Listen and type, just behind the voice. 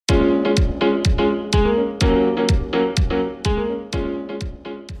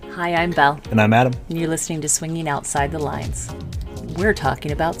Hi, I'm Belle. And I'm Adam. And you're listening to Swinging Outside the Lines. We're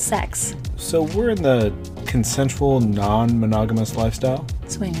talking about sex. So we're in the consensual, non-monogamous lifestyle.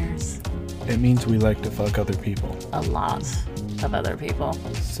 Swingers. It means we like to fuck other people. A lot of other people.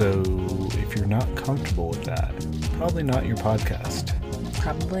 So if you're not comfortable with that, probably not your podcast.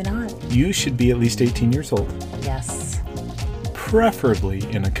 Probably not. You should be at least 18 years old. Yes. Preferably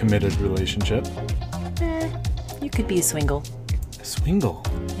in a committed relationship. You could be a swingle. A swingle?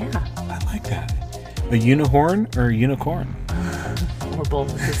 Yeah. I like that. A unihorn or a unicorn? Or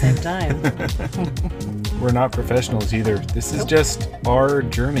both at the same time. We're not professionals either. This is just our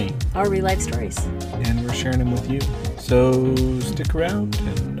journey. Our real life stories. And we're sharing them with you. So stick around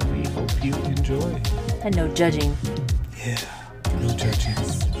and we hope you enjoy. And no judging. Yeah, no judging.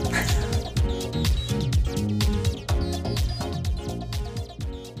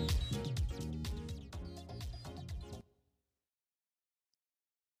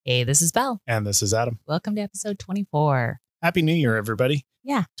 Hey, this is Belle. And this is Adam. Welcome to episode 24. Happy New Year, everybody.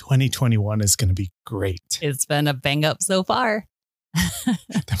 Yeah. 2021 is going to be great. It's been a bang up so far.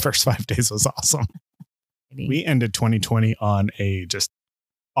 The first 5 days was awesome. We ended 2020 on a just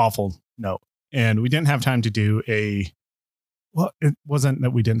awful note. And we didn't have time to do it wasn't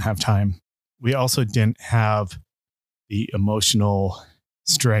that we didn't have time. We also didn't have the emotional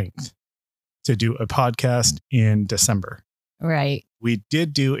strength to do a podcast in December. Right. We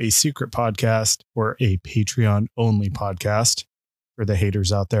did do a secret podcast or a Patreon only podcast for the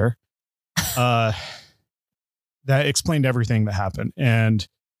haters out there. That explained everything that happened. And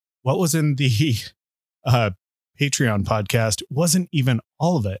what was in the Patreon podcast wasn't even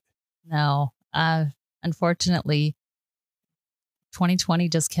all of it. No. Unfortunately, 2020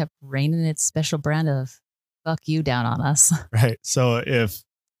 just kept raining its special brand of fuck you down on us. Right. So if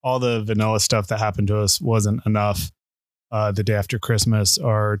all the vanilla stuff that happened to us wasn't enough, the day after Christmas,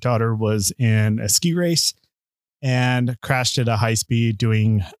 our daughter was in a ski race and crashed at a high speed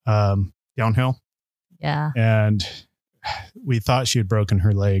doing downhill. Yeah. And we thought she had broken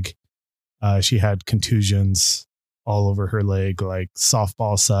her leg. She had contusions all over her leg, like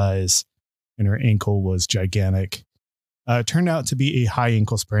softball size, and her ankle was gigantic. It turned out to be a high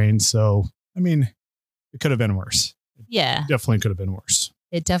ankle sprain. So, I mean, it could have been worse. Yeah. Definitely could have been worse.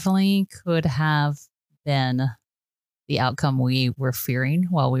 It definitely could have been the outcome we were fearing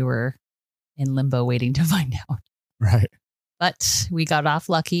while we were in limbo waiting to find out. Right. But we got off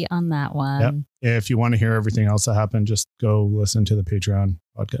lucky on that one. Yep. If you want to hear everything else that happened, just go listen to the Patreon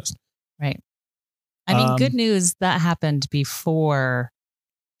podcast. Right. I mean, good news, that happened before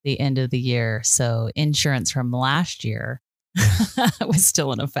the end of the year. So insurance from last year was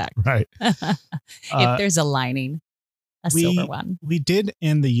still in effect. Right. If there's a lining, a silver one. We did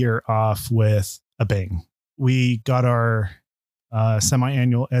end the year off with a bang. We got our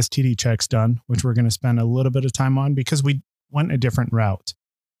semi-annual STD checks done, which we're going to spend a little bit of time on because we went a different route.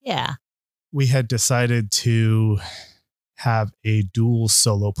 Yeah. We had decided to have a dual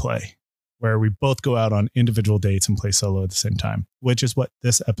solo play where we both go out on individual dates and play solo at the same time, which is what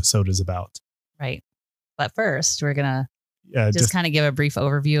this episode is about. Right. But first, we're going to just kind of give a brief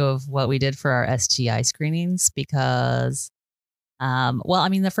overview of what we did for our STI screenings because,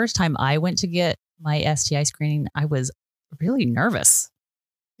 the first time I went to get my STI screening, I was really nervous.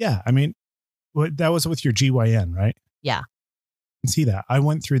 Yeah. I mean, that was with your GYN, right? Yeah. I can see that. I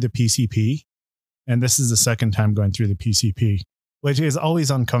went through the PCP, and this is the second time going through the PCP, which is always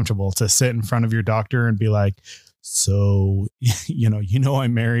uncomfortable to sit in front of your doctor and be like, so,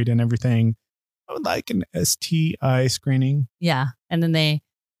 I'm married and everything. I would like an STI screening. Yeah. And then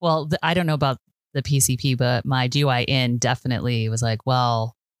I don't know about the PCP, but my GYN definitely was like,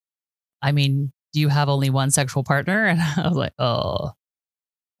 well, I mean, do you have only one sexual partner? And I was like, oh,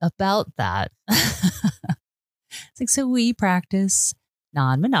 about that. It's like, so we practice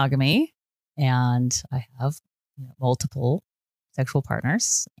non-monogamy and I have multiple sexual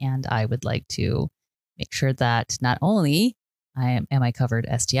partners. And I would like to make sure that not only am I covered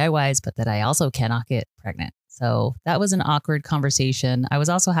STI wise, but that I also cannot get pregnant. So that was an awkward conversation. I was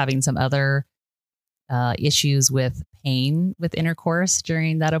also having some other issues with pain with intercourse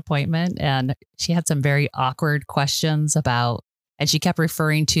during that appointment. And she had some very awkward questions and she kept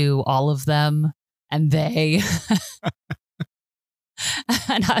referring to all of them and they,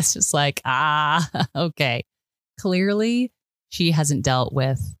 and I was just like, okay. Clearly she hasn't dealt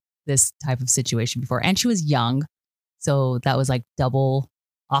with this type of situation before. And she was young. So that was like double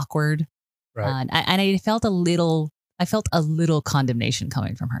awkward. Right. And I felt a little condemnation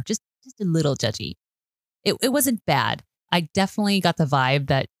coming from her, just a little judgy. It wasn't bad. I definitely got the vibe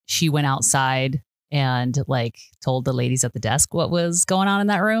that she went outside and like told the ladies at the desk what was going on in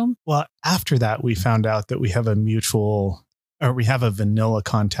that room. Well, after that, we found out that we have a vanilla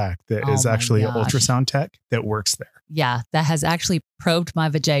contact that is my actually an gosh. ultrasound tech that works there. Yeah, that has actually probed my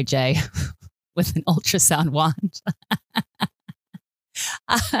vajayjay with an ultrasound wand.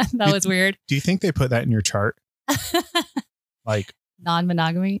 That was weird. Do you think they put that in your chart? Like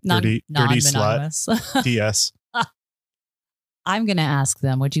Non-monogamy? dirty Non-monogamous. slut, DS. I'm going to ask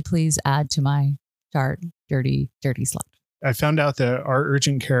them, would you please add to my chart, dirty slut? I found out that our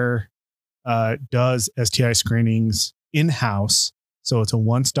urgent care does STI screenings in-house. So it's a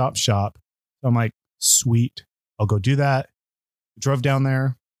one-stop shop. So I'm like, sweet, I'll go do that. Drove down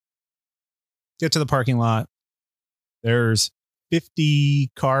there, get to the parking lot. There's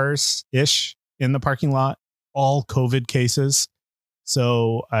 50 cars-ish in the parking lot, all COVID cases.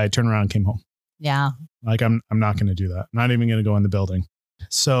 So I turned around and came home. Yeah. Like, I'm not going to do that. I'm not even going to go in the building.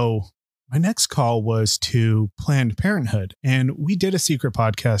 So my next call was to Planned Parenthood. And we did a secret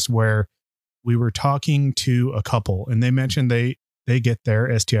podcast where we were talking to a couple, and they mentioned they get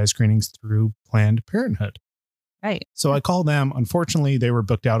their STI screenings through Planned Parenthood. Right. So I called them. Unfortunately, they were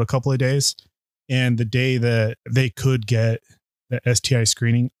booked out a couple of days. And the day that they could get the STI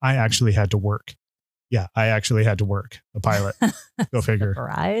screening, I actually had to work. Yeah, I actually had to work. A pilot. Go figure.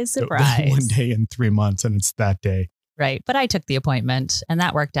 Surprise. One day in 3 months, and it's that day. Right. But I took the appointment and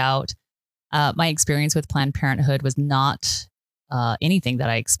that worked out. My experience with Planned Parenthood was not anything that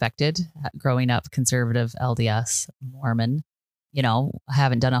I expected growing up conservative LDS Mormon. You know, I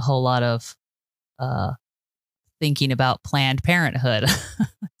haven't done a whole lot of thinking about Planned Parenthood.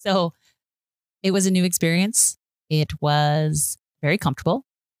 So it was a new experience. It was very comfortable.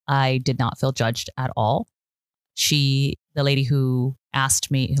 I did not feel judged at all. The lady who asked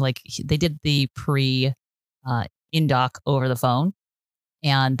me, like, they did the in-doc over the phone,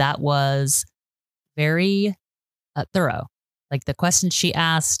 and that was very thorough. Like, the questions she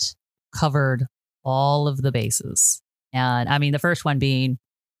asked covered all of the bases. And I mean, the first one being,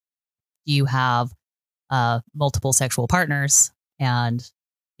 do you have multiple sexual partners? And,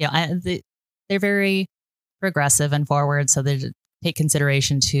 you know, they're very progressive and forward. So they take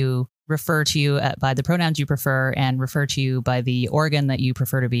consideration to refer to you by the pronouns you prefer and refer to you by the organ that you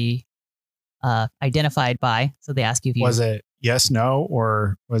prefer to be identified by. So they ask you if you... Was it yes, no,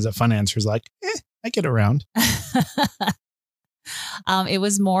 or was it fun answers like, I get around? It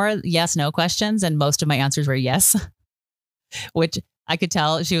was more yes, no questions. And most of my answers were yes, which I could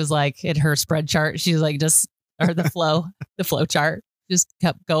tell. She was like, in her spread chart, she was like, or the flow chart just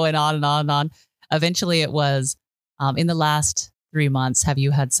kept going on and on and on. Eventually it was, in the last 3 months, have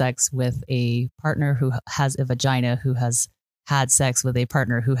you had sex with a partner who has a vagina, who has had sex with a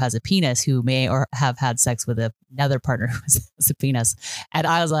partner who has a penis, who may or have had sex with another partner who has a penis? And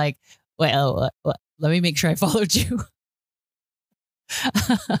I was like, well, let me make sure I followed you.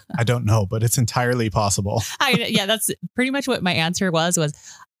 I don't know, but it's entirely possible. Yeah, that's pretty much what my answer was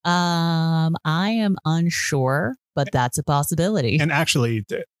I am unsure, but that's a possibility. And actually,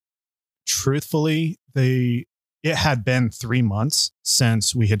 truthfully, it had been 3 months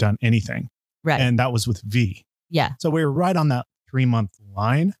since we had done anything. Right. And that was with V. Yeah. So we were right on that 3-month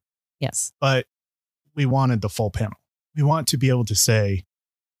line. Yes. But we wanted the full panel. We want to be able to say,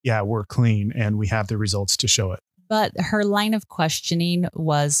 yeah, we're clean and we have the results to show it. But her line of questioning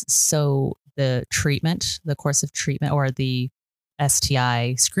was, so the course of treatment or the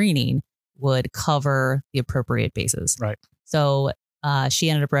STI screening would cover the appropriate bases. Right. So she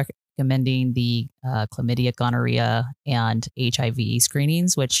ended up recommending the chlamydia, gonorrhea, and HIV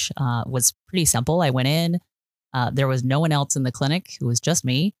screenings, which was pretty simple. I went in. There was no one else in the clinic. It was just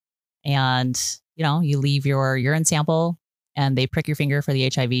me. And, you know, you leave your urine sample and they prick your finger for the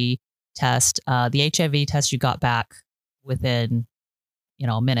HIV test. The HIV test you got back within,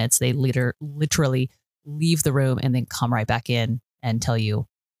 minutes. They literally leave the room and then come right back in and tell you,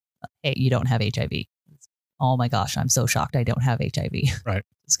 hey, you don't have HIV. Oh my gosh, I'm so shocked I don't have HIV. Right.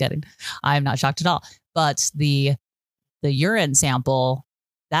 Just kidding. I'm not shocked at all. But the urine sample,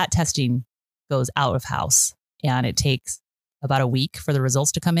 that testing goes out of house and it takes about a week for the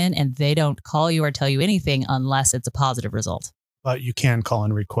results to come in, and they don't call you or tell you anything unless it's a positive result. But you can call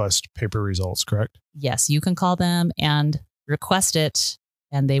and request paper results, correct? Yes, you can call them and request it,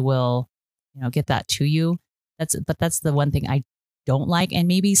 and they will, get that to you. But that's the one thing I don't like. And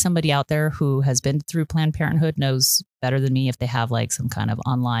maybe somebody out there who has been through Planned Parenthood knows better than me if they have like some kind of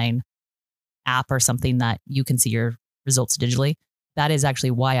online app or something that you can see your results digitally. That is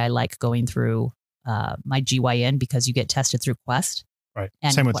actually why I like going through my GYN, because you get tested through Quest. Right.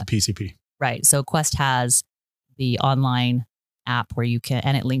 And same with the PCP. Right. So Quest has the online app where you can,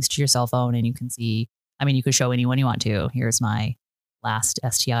 and it links to your cell phone and you can see, I mean, you could show anyone you want to, here's my last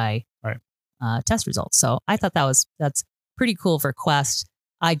STI test results. So I thought that's pretty cool for Quest.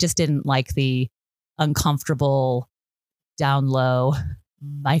 I just didn't like the uncomfortable down low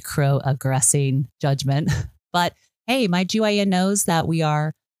microaggressing judgment. But hey, my GYN knows that we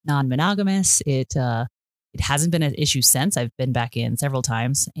are non-monogamous. It hasn't been an issue since. I've been back in several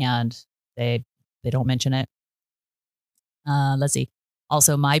times and they don't mention it. Let's see.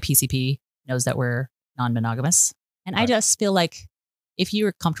 Also, my PCP knows that we're non-monogamous. And I just feel like if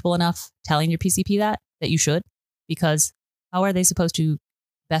you're comfortable enough telling your PCP that you should, because how are they supposed to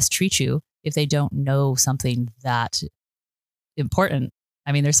best treat you if they don't know something that important?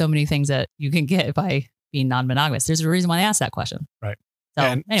 I mean, there's so many things that you can get by being non-monogamous. There's a reason why I asked that question. Right. So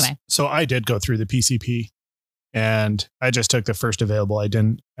and anyway. So I did go through the PCP and I just took the first available. I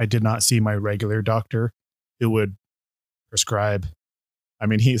did not see my regular doctor who would prescribe. I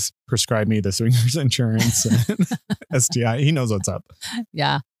mean, he's prescribed me the swingers insurance and STI. He knows what's up.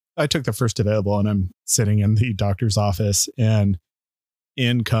 Yeah. I took the first available and I'm sitting in the doctor's office and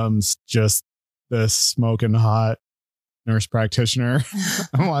in comes just the smoking hot nurse practitioner.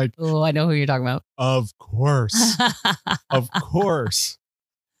 I'm like, oh, I know who you're talking about. Of course. Of course.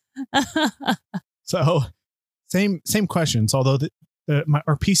 So same questions, although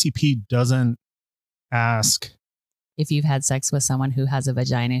our PCP doesn't ask if you've had sex with someone who has a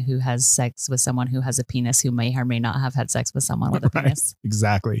vagina, who has sex with someone who has a penis, who may or may not have had sex with someone with a penis.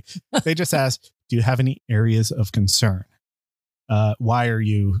 Exactly. They just ask, do you have any areas of concern? Why are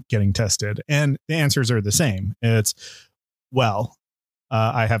you getting tested? And the answers are the same. It's, well,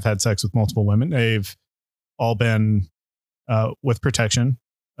 I have had sex with multiple women. They've all been with protection,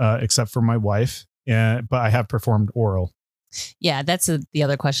 except for my wife. But I have performed oral. Yeah, that's the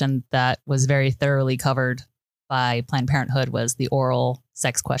other question that was very thoroughly covered by Planned Parenthood was the oral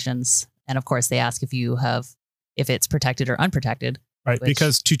sex questions. And of course, they ask if it's protected or unprotected. Right.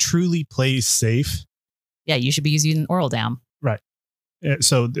 Because to truly play safe. Yeah, you should be using an oral dam. Right.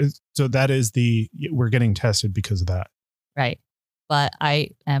 So that is we're getting tested because of that. Right. But I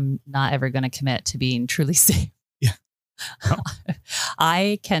am not ever going to commit to being truly safe. Yeah. No.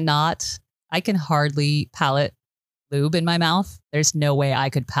 I can hardly palate lube in my mouth. There's no way I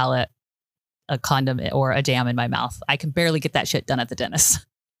could palate a condom or a dam in my mouth. I can barely get that shit done at the dentist.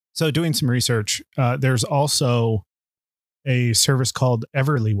 So doing some research, there's also a service called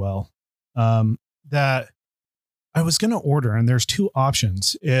Everlywell that I was going to order, and there's two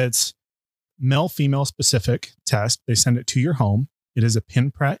options. It's male-female specific test. They send it to your home. It is a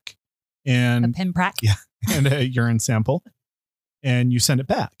pinprick and a pinprick. Yeah, and a urine sample, and you send it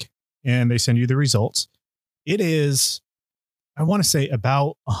back, and they send you the results. It is, I want to say,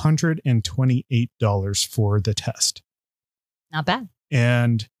 about $128 for the test. Not bad.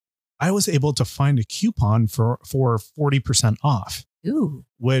 And I was able to find a coupon for 40% off. Ooh.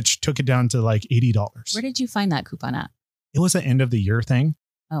 Which took it down to like $80. Where did you find that coupon at? It was an end of the year thing.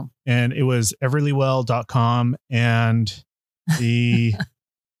 Oh. And it was everlywell.com. And the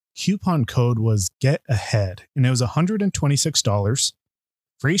coupon code was Get Ahead. And it was $126,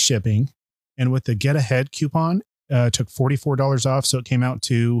 free shipping. And with the Get Ahead coupon, took $44 off. So it came out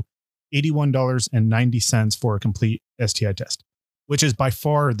to $81.90 for a complete STI test, which is by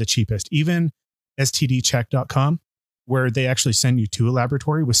far the cheapest. Even stdcheck.com, where they actually send you to a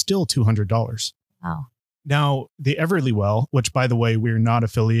laboratory, was still $200. Wow. Now, the Everlywell, which, by the way, we're not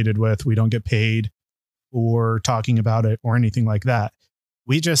affiliated with, we don't get paid for talking about it or anything like that.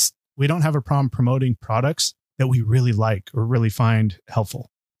 We don't have a problem promoting products that we really like or really find helpful.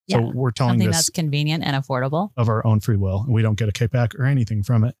 Yeah, so we're telling something this that's convenient and affordable of our own free will, and we don't get a kickback or anything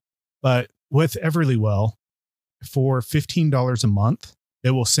from it. But with Everlywell, for $15 a month, they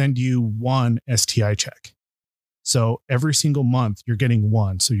will send you one STI check. So every single month you're getting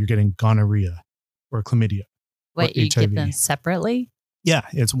one. So you're getting gonorrhea or chlamydia. Wait, you get them separately? Yeah,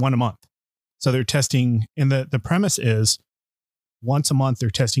 it's one a month. So they're testing, and the premise is once a month,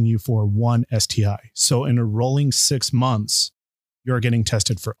 they're testing you for one STI. So in a rolling 6 months, you're getting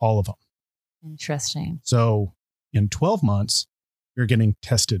tested for all of them. Interesting. So in 12 months, you're getting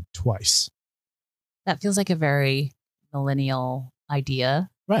tested twice. That feels like a very millennial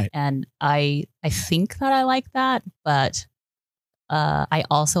idea. Right. And I think that I like that, but I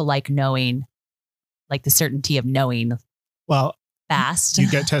also like knowing, like the certainty of knowing. Well, fast. You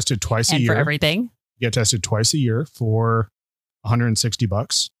get tested twice a year for everything. You get tested twice a year for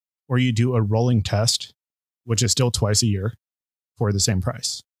 $160, or you do a rolling test, which is still twice a year for the same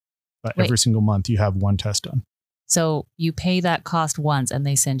price. But every single month you have one test done. So you pay that cost once and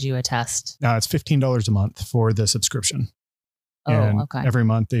they send you a test. Now it's $15 a month for the subscription. And okay. every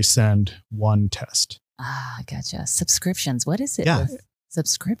month they send one test. Gotcha. Subscriptions. What is it? Yeah. With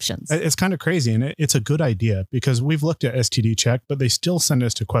subscriptions? It's kind of crazy. And it's a good idea because we've looked at STD Check, but they still send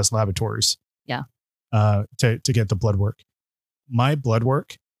us to Quest Laboratories. Yeah. To get the blood work. My blood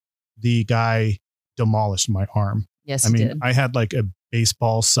work, the guy demolished my arm. Yes, I mean, did. I had like a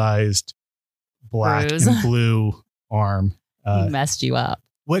baseball sized black Bruise. and blue arm. He messed you up.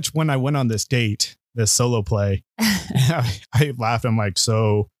 Which when I went on this date, this solo play, I laughed. I'm like,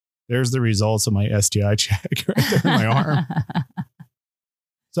 so there's the results of my STI check right there in my arm.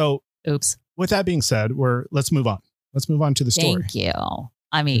 So Oops. with that being said, let's move on. Let's move on to the story. Thank you.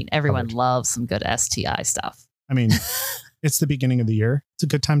 I mean, everyone loves some good STI stuff. I mean, it's the beginning of the year. It's a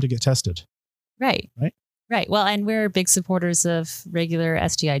good time to get tested. Right. Well, and we're big supporters of regular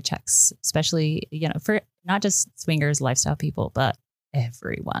STI checks, especially, for not just swingers, lifestyle people, but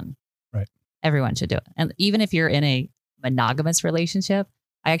everyone. Right. Everyone should do it. And even if you're in a monogamous relationship,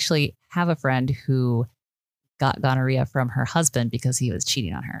 I actually have a friend who got gonorrhea from her husband because he was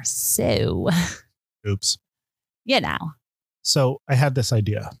cheating on her. So, oops. So I had this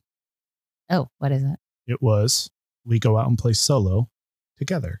idea. Oh, what is it? It was we go out and play solo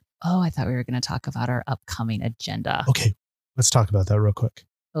together. Oh, I thought we were going to talk about our upcoming agenda. Okay, let's talk about that real quick.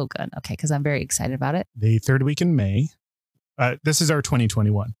 Oh, good. Okay, because I'm very excited about it. The third week in May, this is our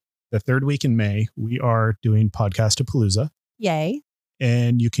 2021. The third week in May, we are doing Podcast-a-Palooza. Yay.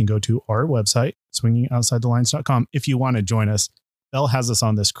 And you can go to our website, swingingoutsidethelines.com, if you want to join us. Belle has us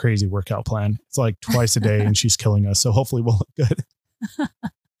on this crazy workout plan. It's like twice a day and she's killing us. So hopefully we'll look good.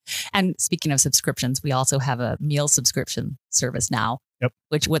 And speaking of subscriptions, we also have a meal subscription service now. Yep.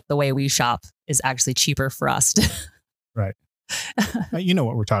 Which with the way we shop is actually cheaper for us. Right. You know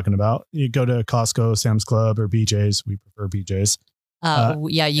what we're talking about. You go to Costco, Sam's Club, or BJ's. We prefer BJ's.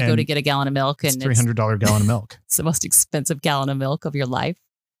 Yeah, you go to get a gallon of milk and it's $300 gallon of milk. It's the most expensive gallon of milk of your life.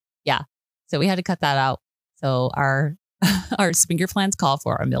 Yeah. So we had to cut that out. So our Swinger plans call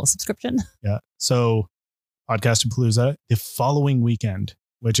for a meal subscription. Yeah. So Podcast-a-Palooza, the following weekend,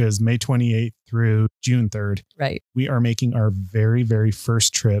 which is May 28th through June 3rd. Right. We are making our very, very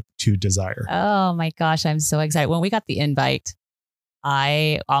first trip to Desire. Oh my gosh. I'm so excited. When we got the invite,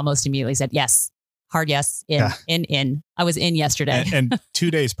 I almost immediately said, yes, hard yes, in. I was in yesterday. And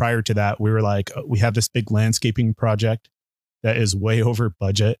 2 days prior to that, we were like, we have this big landscaping project that is way over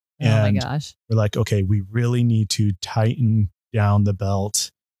budget. And oh my gosh. We're like, okay, we really need to tighten down the belt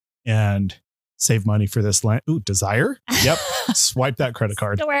and save money for this land. Ooh, Desire? Yep. Swipe that credit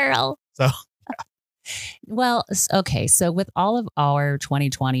card. Squirrel. So, well, okay. So with all of our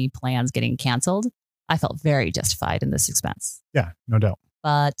 2020 plans getting canceled, I felt very justified in this expense. Yeah, no doubt.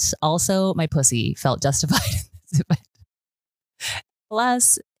 But also my pussy felt justified in this event.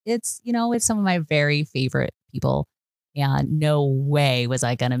 Plus, it's some of my very favorite people. And no way was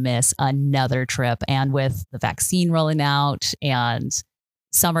I going to miss another trip. And with the vaccine rolling out and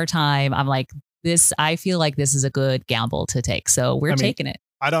summertime, I'm like, I feel like this is a good gamble to take. So we're taking it.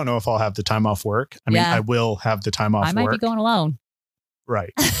 I don't know if I'll have the time off work. I mean, I will have the time off work. I might be going alone.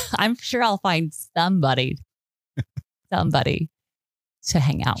 Right. I'm sure I'll find somebody to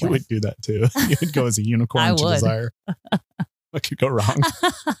hang out with. You would do that too. You would go as a unicorn to Desire. What could go wrong?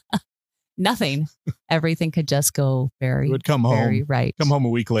 Nothing. Everything could just go very, you would come very home, right. Come home a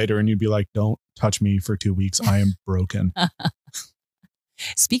week later and you'd be like, don't touch me for 2 weeks. I am broken.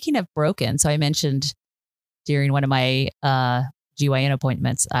 Speaking of broken, so I mentioned during one of my GYN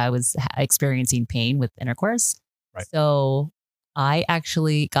appointments, I was experiencing pain with intercourse. Right. So I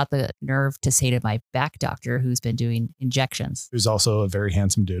actually got the nerve to say to my back doctor, who's been doing injections. Who's also a very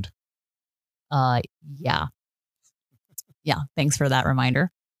handsome dude. Yeah. Thanks for that reminder.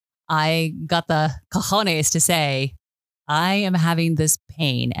 I got the cojones to say, I am having this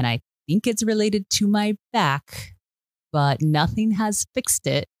pain and I think it's related to my back, but nothing has fixed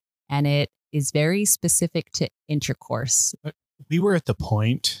it. And it is very specific to intercourse. We were at the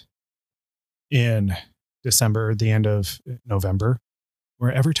point in December, the end of November,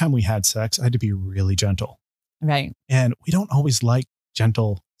 where every time we had sex, I had to be really gentle. Right. And we don't always like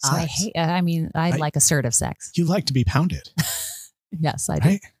gentle sex. I like assertive sex. You like to be pounded. Yes, I do.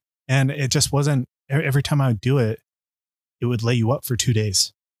 Right? And it just wasn't, every time I would do it, it would lay you up for 2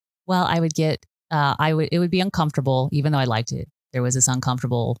 days. Well, I would get, it would be uncomfortable, even though I liked it. There was this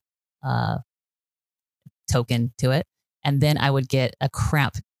uncomfortable token to it. And then I would get a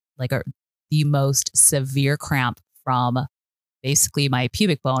cramp, the most severe cramp from basically my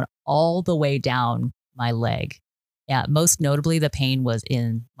pubic bone all the way down my leg. Yeah, most notably, the pain was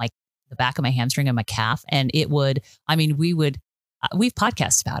in the back of my hamstring and my calf. And it would, we've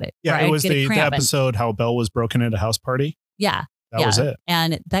podcasted about it. Yeah, it was the episode how Belle was broken at a house party. Yeah. That was it.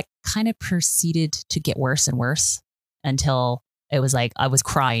 And that kind of proceeded to get worse and worse until it was like I was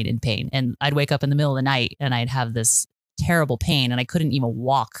crying in pain. And I'd wake up in the middle of the night and I'd have this terrible pain and I couldn't even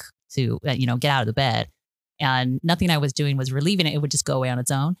walk to, get out of the bed. And nothing I was doing was relieving it. It would just go away on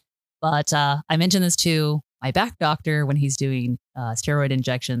its own. But I mentioned this to my back doctor when he's doing steroid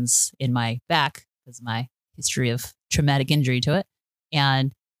injections in my back because of my history of traumatic injury to it.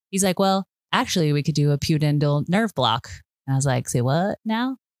 And he's like, well, actually, we could do a pudendal nerve block. And I was like, say what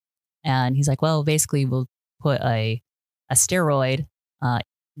now? And he's like, well, basically, we'll put a steroid, not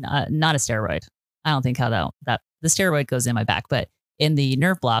a steroid. I don't think how that the steroid goes in my back, but in the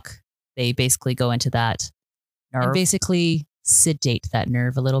nerve block, they basically go into that nerve and basically sedate that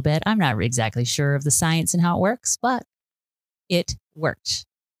nerve a little bit. I'm not exactly sure of the science and how it works, but it worked.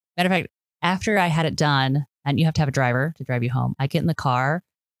 Matter of fact, after I had it done, and you have to have a driver to drive you home, I get in the car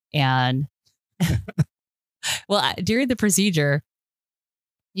and well, during the procedure,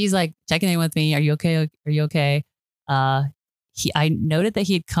 he's like checking in with me. Are you okay? Are you okay? I noted that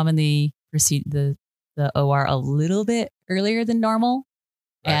he had come in the OR a little bit earlier than normal.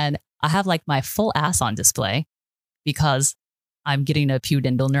 Right. And I have like my full ass on display because I'm getting a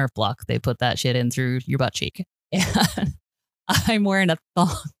pudendal nerve block. They put that shit in through your butt cheek. And I'm wearing a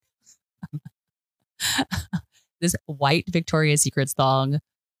thong. This white Victoria's Secret thong.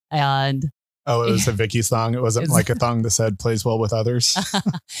 And oh, it was a Vicky's thong. It wasn't like a thong that said plays well with others.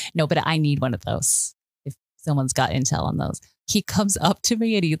 No, but I need one of those. If someone's got intel on those. He comes up to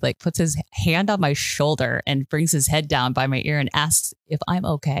me and he like puts his hand on my shoulder and brings his head down by my ear and asks if I'm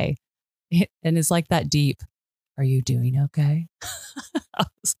okay. And it's like that deep. Are you doing okay?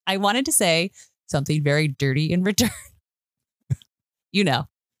 I wanted to say something very dirty in return. You know.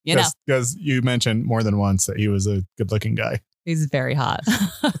 Because you mentioned more than once that he was a good looking guy. He's very hot.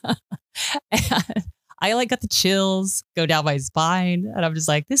 And I like got the chills go down my spine. And I'm just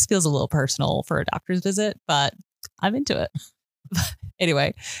like, this feels a little personal for a doctor's visit, but I'm into it.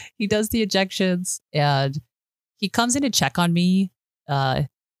 Anyway, he does the injections and he comes in to check on me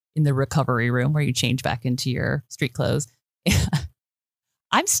in the recovery room where you change back into your street clothes.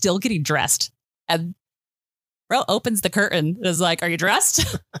 I'm still getting dressed. And bro opens the curtain and is like, are you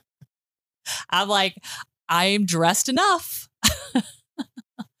dressed? I'm like, I'm dressed enough.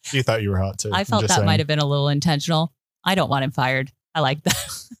 You thought you were hot too. I felt that might have been a little intentional. I don't want him fired. I like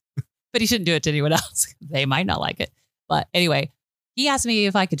that. But he shouldn't do it to anyone else. They might not like it. But anyway, he asked me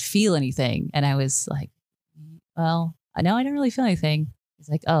if I could feel anything. And I was like, well, I know I don't really feel anything. He's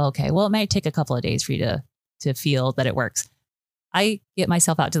like, oh, okay. Well, it might take a couple of days for you to feel that it works. I get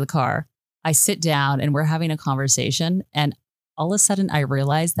myself out to the car. I sit down and we're having a conversation. And all of a sudden I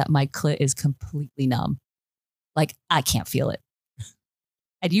realize that my clit is completely numb. Like I can't feel it.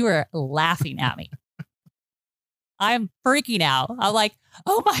 And you were laughing at me. I'm freaking out. I'm like,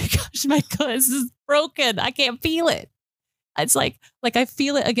 oh my gosh, my clit is broken. I can't feel it. It's like I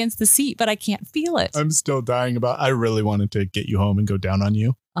feel it against the seat, but I can't feel it. I'm still dying I really wanted to get you home and go down on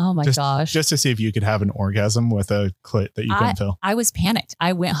you. Oh my gosh. Just to see if you could have an orgasm with a clit that you couldn't feel. I was panicked.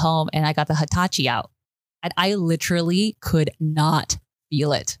 I went home and I got the Hitachi out and I literally could not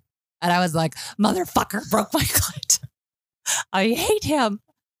feel it. And I was like, motherfucker broke my clit. I hate him.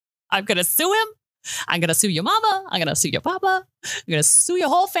 I'm going to sue him. I'm going to sue your mama. I'm going to sue your papa. I'm going to sue your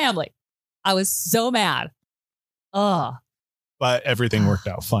whole family. I was so mad. Oh. But everything worked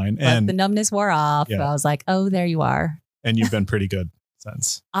out fine. But and the numbness wore off. Yeah. I was like, oh, there you are. And you've been pretty good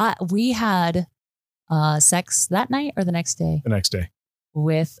since. We had sex that night or the next day? The next day.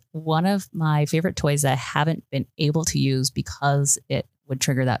 With one of my favorite toys that I haven't been able to use because it would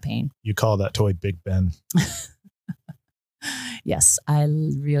trigger that pain. You call that toy Big Ben. Yes, I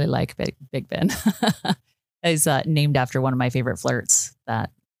really like Big Ben. It's named after one of my favorite flirts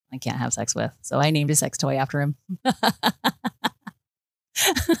that I can't have sex with. So I named a sex toy after him.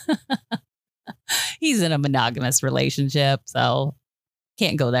 He's in a monogamous relationship, so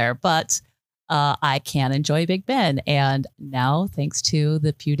can't go there. But I can enjoy Big Ben. And now, thanks to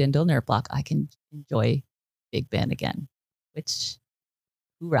the pudendal nerve block, I can enjoy Big Ben again, which,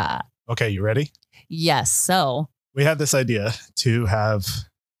 hoorah. Okay, you ready? Yes. So we had this idea to have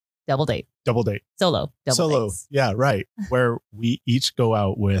double date. Solo. Dates. Yeah, right. Where we each go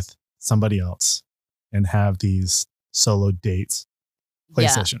out with somebody else and have these solo dates.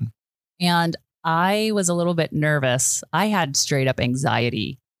 PlayStation. And I was a little bit nervous. I had straight up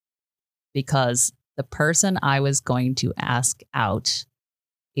anxiety because the person I was going to ask out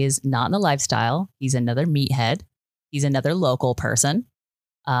is not in the lifestyle. He's another meathead. He's another local person.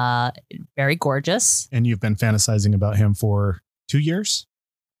 Very gorgeous. And you've been fantasizing about him for 2 years?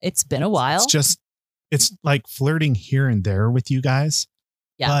 It's been a while. It's just it's like flirting here and there with you guys.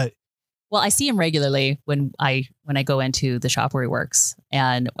 Yeah. But well, I see him regularly when I go into the shop where he works,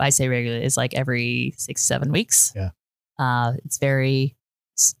 and I say regularly, it's like every 6-7 weeks. Yeah. It's very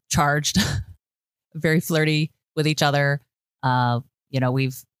charged, very flirty with each other.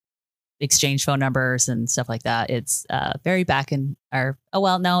 We've exchanged phone numbers and stuff like that. It's very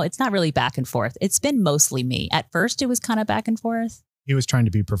it's not really back and forth. It's been mostly me. At first, it was kind of back and forth. He was trying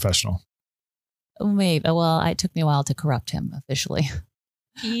to be professional. Maybe. Well, it took me a while to corrupt him officially.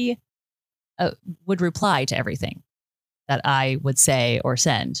 He would reply to everything that I would say or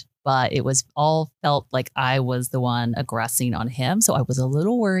send, but it was all felt like I was the one aggressing on him. So I was a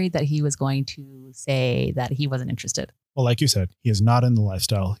little worried that he was going to say that he wasn't interested. Well, like you said, he is not in the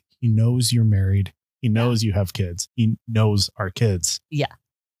lifestyle. He knows you're married. He knows you have kids. He knows our kids. Yeah.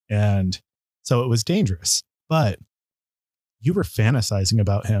 And so it was dangerous, but you were fantasizing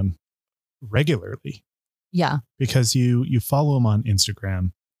about him regularly. Yeah. Because you follow him on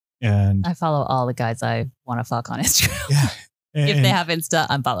Instagram. And I follow all the guys I want to fuck on Instagram. Yeah. If they have Insta,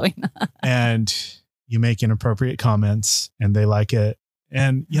 I'm following. And you make inappropriate comments and they like it.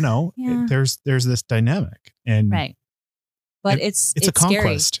 And, there's this dynamic. And right. But it's a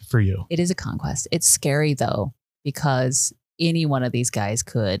conquest scary. For you. It is a conquest. It's scary, though, because any one of these guys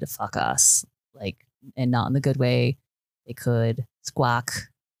could fuck us, and not in the good way. They could squawk.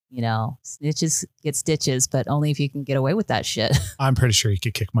 Snitches get stitches, but only if you can get away with that shit. I'm pretty sure he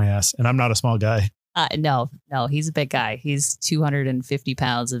could kick my ass, and I'm not a small guy. No, he's a big guy. He's 250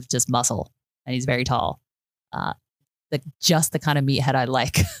 pounds of just muscle, and he's very tall. Just the kind of meathead I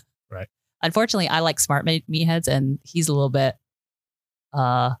like. Right. Unfortunately, I like smart meatheads, and he's a little bit.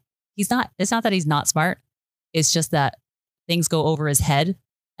 It's not that he's not smart. It's just that things go over his head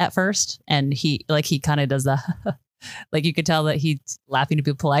at first, and he kind of does the. Like you could tell that he's laughing to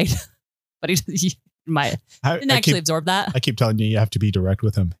be polite, but he might didn't actually absorb that. I keep telling you have to be direct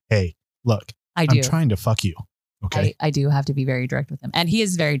with him. Hey, look, I'm trying to fuck you. Okay. I do have to be very direct with him. And he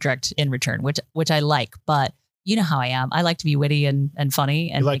is very direct in return, which I like. But you know how I am. I like to be witty and funny.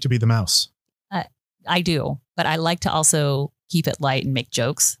 And you like to be the mouse. I do. But I like to also keep it light and make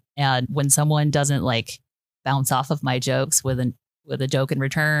jokes. And when someone doesn't bounce off of my jokes with a joke in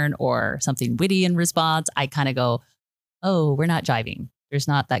return or something witty in response, I kind of go, oh, we're not jiving. There's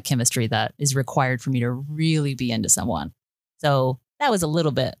not that chemistry that is required for me to really be into someone. So that was a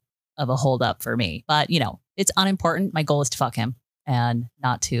little bit of a hold up for me. But, it's unimportant. My goal is to fuck him and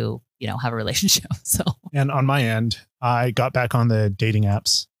not to, have a relationship. So, and on my end, I got back on the dating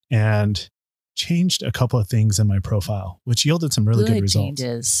apps and changed a couple of things in my profile, which yielded some really good results.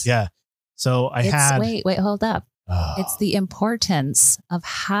 Changes. Yeah. So wait, hold up. It's the importance of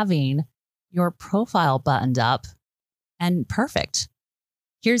having your profile buttoned up and perfect.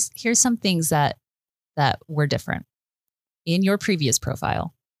 Here's some things that were different. In your previous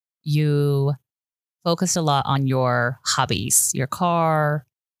profile, you focused a lot on your hobbies, your car,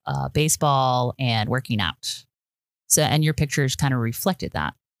 baseball, and working out. So, and your pictures kind of reflected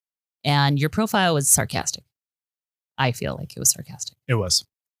that. And your profile was sarcastic. I feel like it was sarcastic. It was.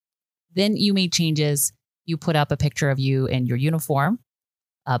 Then you made changes. You put up a picture of you in your uniform,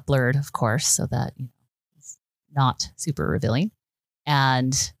 blurred, of course, so that it's not super revealing.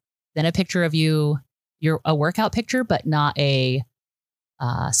 And then a picture of you, a workout picture, but not a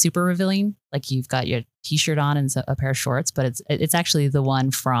super revealing. Like you've got your t-shirt on and a pair of shorts, but it's actually the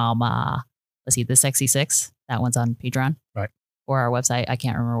one from the Sexy Six. That one's on Patreon, right? Or our website. I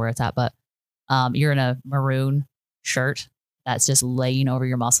can't remember where it's at, but you're in a maroon shirt that's just laying over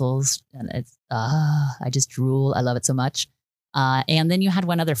your muscles, and it's I just drool. I love it so much. And then you had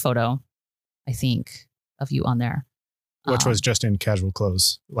one other photo, I think, of you on there, which was just in casual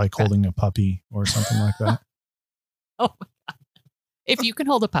clothes, like holding a puppy or something like that. Oh my God. If you can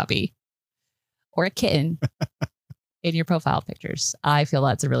hold a puppy or a kitten in your profile pictures, I feel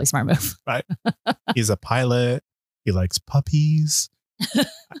that's a really smart move. Right. He's a pilot. He likes puppies.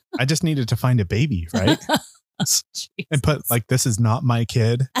 I just needed to find a baby, right? And put this is not my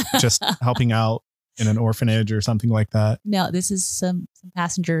kid, just helping out in an orphanage or something like that. No, this is some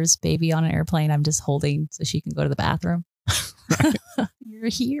passenger's baby on an airplane I'm just holding so she can go to the bathroom. You're a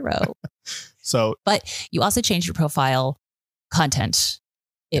hero. But you also changed your profile content.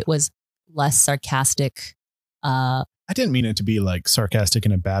 It was less sarcastic. I didn't mean it to be sarcastic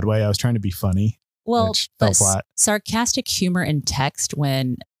in a bad way. I was trying to be funny. Well, fell flat. Sarcastic humor in text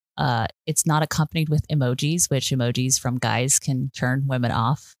when it's not accompanied with emojis, which emojis from guys can turn women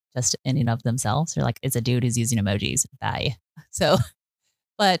off just in and of themselves. They're like, it's a dude who's using emojis. Bye. So,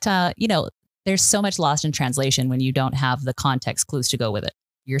 but there's so much lost in translation when you don't have the context clues to go with it.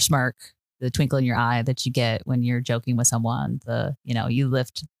 Your smirk, the twinkle in your eye that you get when you're joking with someone. You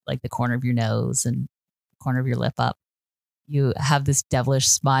lift like the corner of your nose and the corner of your lip up. You have this devilish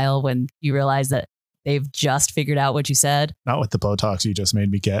smile when you realize that they've just figured out what you said. Not with the Botox you just made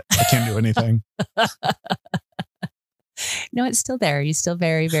me get. I can't do anything. No, it's still there. You're still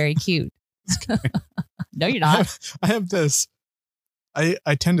very, very cute. No, you're not. I have this. I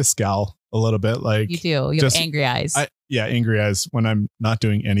tend to scowl a little bit. Like you do. You have angry eyes. Angry eyes when I'm not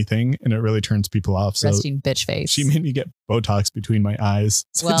doing anything, and it really turns people off. So resting bitch face. She made me get Botox between my eyes.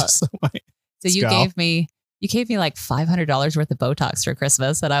 So you gave me like $500 worth of Botox for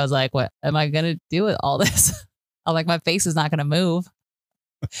Christmas, and I was like, "What am I gonna do with all this?" I'm like, my face is not gonna move.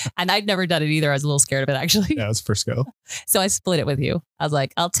 And I'd never done it either. I was a little scared of it, actually. Yeah, it was first go. So I split it with you. I was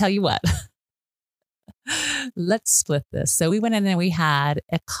like, I'll tell you what. Let's split this. So we went in and we had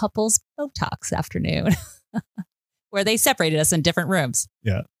a couple's Botox afternoon where they separated us in different rooms.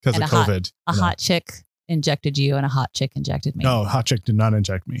 Yeah, because of COVID. Hot chick injected you and a hot chick injected me. No, hot chick did not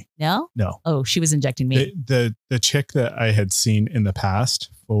inject me. No? No. Oh, she was injecting me. The chick that I had seen in the past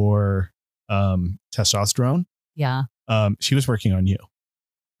for testosterone. Yeah. She was working on you.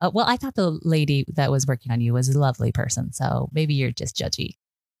 Well, I thought the lady that was working on you was a lovely person. So maybe you're just judgy.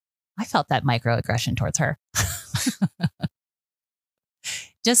 I felt that microaggression towards her.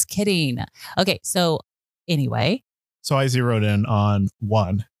 Just kidding. Okay. So anyway. So I zeroed in on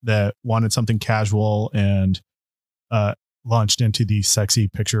one that wanted something casual and launched into these sexy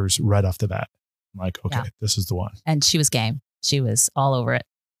pictures right off the bat. I'm like, okay, This is the one. And she was game. She was all over it.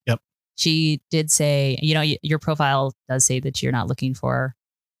 Yep. She did say, your profile does say that you're not looking for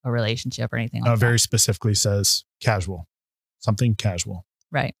a relationship or anything like that. Very specifically says casual, something casual.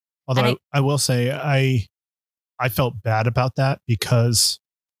 Right. Although I will say I felt bad about that because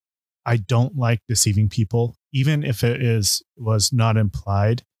I don't like deceiving people, even if was not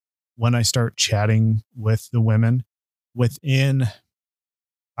implied. When I start chatting with the women within,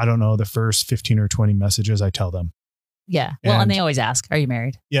 I don't know, the first 15 or 20 messages, I tell them. Yeah. Well, and they always ask, are you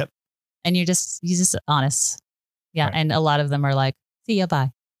married? Yep. And you're just honest. Yeah. Right. And a lot of them are like, see ya,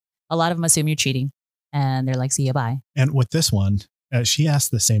 bye. A lot of them assume you're cheating and they're like, see ya, bye. And with this one, she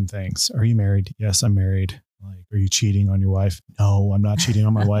asked the same things. Are you married? Yes, I'm married. Like, are you cheating on your wife? No, I'm not cheating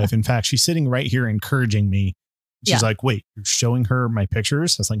on my wife. In fact, she's sitting right here encouraging me. She's like, wait, you're showing her my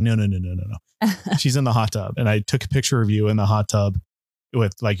pictures? I was like, no. She's in the hot tub. And I took a picture of you in the hot tub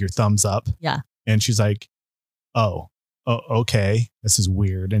with like your thumbs up. Yeah. And she's like, oh, okay. This is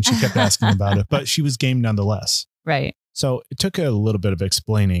weird. And she kept asking about it, but she was game nonetheless. Right. So it took a little bit of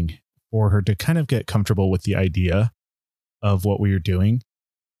explaining for her to kind of get comfortable with the idea of what we were doing.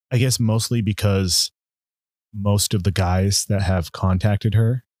 I guess mostly because most of the guys that have contacted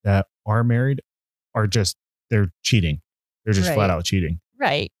her that are married are they're cheating. They're just flat out cheating.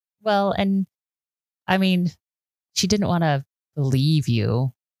 Right. Well, and I mean, she didn't want to believe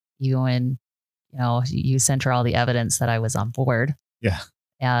you when, you sent her all the evidence that I was on board. Yeah.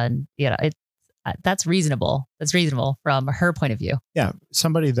 And, that's reasonable. That's reasonable from her point of view. Yeah.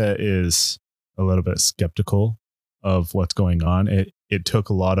 Somebody that is a little bit skeptical of what's going on. It took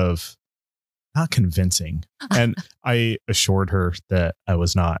a lot of not convincing. And I assured her that I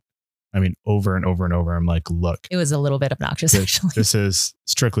was not. I mean, over and over and over, I'm like, look, it was a little bit obnoxious, actually. This is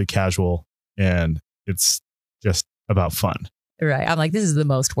strictly casual and it's just about fun. Right. I'm like, this is the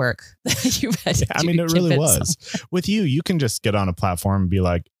most work that you've had to do. I mean, it really was. With you can just get on a platform and be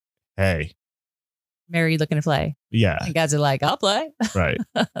like, hey, Mary, looking to play. Yeah. And guys are like, I'll play. Right.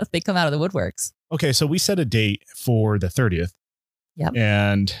 They come out of the woodworks. Okay. So we set a date for the 30th. Yep.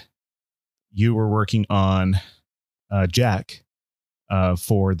 And you were working on Jack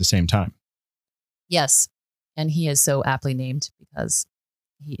for the same time. Yes. And he is so aptly named because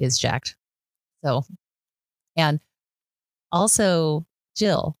he is jacked. So, and also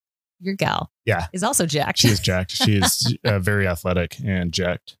Jill, your gal, is also jacked. She is jacked. She is very athletic and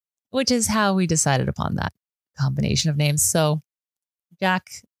jacked. Which is how we decided upon that combination of names. So Jack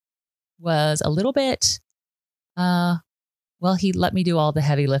was a little bit, he let me do all the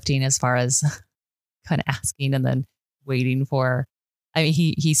heavy lifting as far as kind of asking and then waiting for,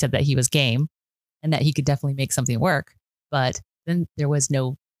 he said that he was game and that he could definitely make something work. But then there was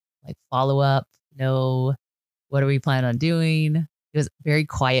no like follow up, no, what are we planning on doing? It was very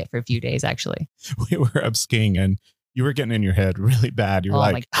quiet for a few days, actually. We were up skiing and you were getting in your head really bad. You were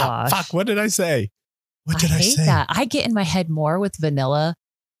like, my gosh. Fuck, what did I say? What did I say? I hate that. I get in my head more with vanilla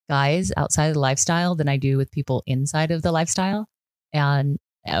guys outside of the lifestyle than I do with people inside of the lifestyle. And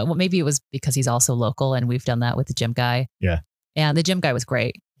maybe it was because he's also local and we've done that with the gym guy. Yeah. And the gym guy was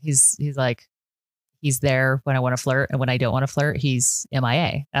great. He's like, he's there when I want to flirt. And when I don't want to flirt, he's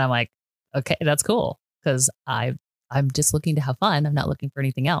MIA. And I'm like, okay, that's cool. Because I'm just looking to have fun. I'm not looking for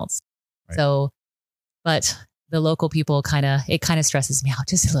anything else. Right. So, but the local people it kind of stresses me out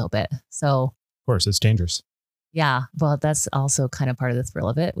just a little bit. So Of course, it's dangerous. yeah, well, that's also kind of part of the thrill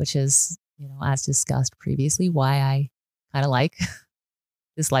of it, which is, as discussed previously, why I kind of like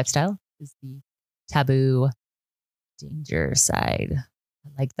this lifestyle is the taboo danger side. I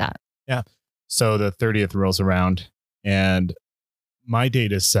like that. Yeah. So the 30th rolls around and my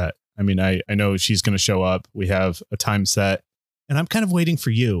date is set. I mean, I know she's going to show up. We have a time set and I'm kind of waiting for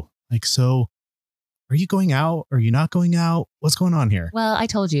you. Like, so are you going out? Are you not going out? What's going on here? Well, I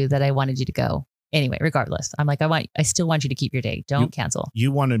told you that I wanted you to go anyway, regardless. I'm like, I still want you to keep your date. Don't cancel.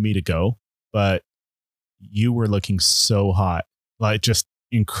 You wanted me to go, but you were looking so hot, like just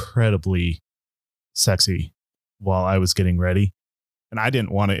incredibly sexy while I was getting ready. And I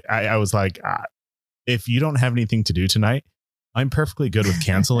didn't want to, I was like, if you don't have anything to do tonight, I'm perfectly good with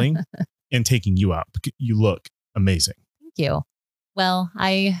canceling and taking you out. You look amazing. Thank you. Well,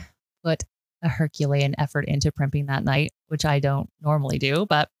 I put a Herculean effort into primping that night, which I don't normally do,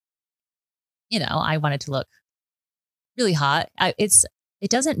 but I wanted to look really hot. It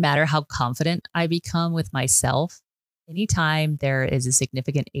doesn't matter how confident I become with myself. Anytime there is a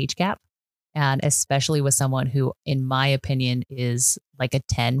significant age gap, and especially with someone who, in my opinion, is like a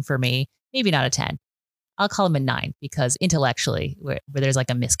 10 for me, maybe not a 10. I'll call him a 9 because intellectually where there's like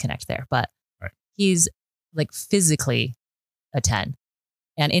a misconnect there, but right. He's like physically a 10.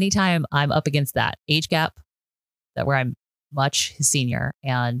 And anytime I'm up against that age gap that where I'm much his senior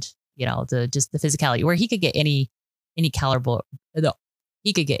and, the physicality where he could get any caliber,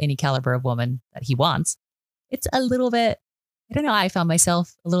 he could get any caliber of woman that he wants. It's a little bit, I don't know. I found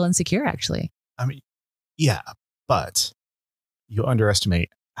myself a little insecure, actually. I mean, yeah, but you underestimate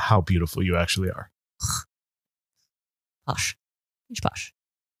how beautiful you actually are. Posh. Huge posh.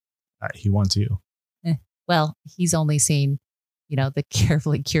 He wants you. Well, he's only seen, the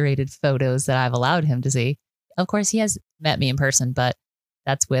carefully curated photos that I've allowed him to see. Of course, he has met me in person, but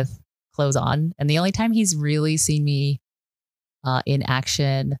that's with clothes on. And the only time he's really seen me in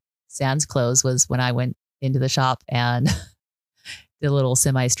action, sans clothes, was when I went into the shop and did a little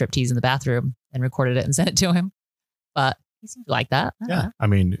semi striptease in the bathroom and recorded it and sent it to him. But he seems like that. Yeah. I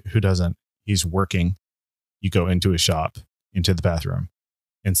mean, who doesn't? He's working. You go into his shop, into the bathroom,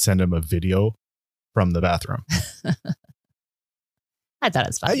 and send him a video from the bathroom. I thought it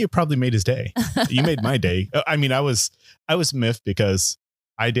was fun. You probably made his day. You made my day. I mean, I was miffed because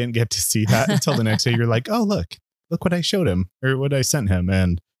I didn't get to see that until the next day. You're like, oh, look what I showed him or what I sent him.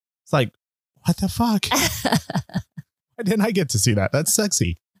 And it's like, what the fuck? Why didn't I get to see that? That's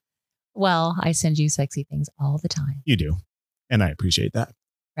sexy. Well, I send you sexy things all the time. You do. And I appreciate that.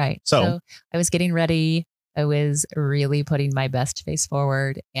 Right. So I was getting ready. I was really putting my best face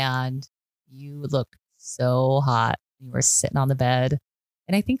forward and you looked so hot. You were sitting on the bed.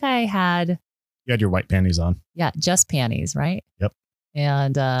 And I think you had your white panties on. Yeah. Just panties, right? Yep.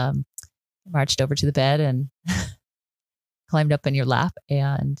 And marched over to the bed and climbed up in your lap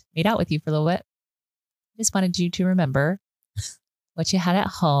and made out with you for a little bit. Just wanted you to remember what you had at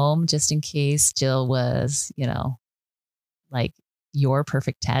home, just in case Jill was, like your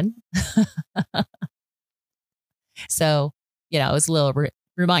perfect 10. So, it was a little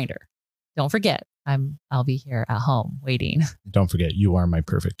reminder. Don't forget, I'll be here at home waiting. Don't forget, you are my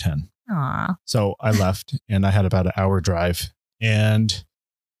perfect 10. Aw. So I left and I had about an hour drive and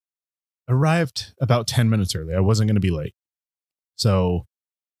arrived about 10 minutes early. I wasn't going to be late. So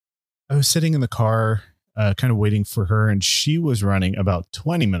I was sitting in the car, kind of waiting for her, and she was running about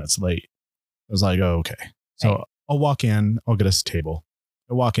 20 minutes late. I was like, oh, okay. So right. I'll walk in, I'll get us a table.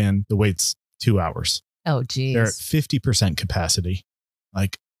 I walk in, the wait's 2 hours. Oh, geez. They're at 50% capacity.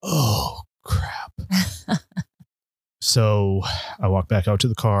 Like, oh, crap. So I walked back out to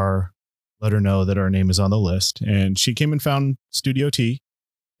the car, let her know that our name is on the list. And she came and found Studio T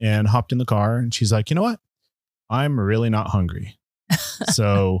and hopped in the car. And she's like, you know what? I'm really not hungry.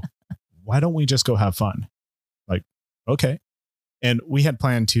 So why don't we just go have fun? Like, okay. And we had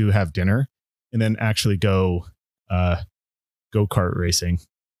planned to have dinner and then actually go kart racing.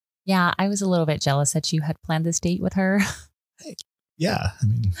 Yeah, I was a little bit jealous that you had planned this date with her. Yeah. I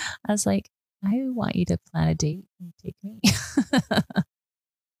mean, I was like, I want you to plan a date and take me.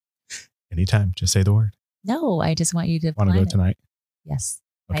 Anytime. Just say the word. No, I just want you to want to go tonight. Yes.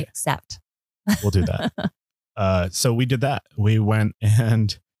 Okay. I accept. We'll do that. So we did that. We went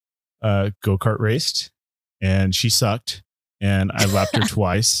and go-kart raced and she sucked and I lapped her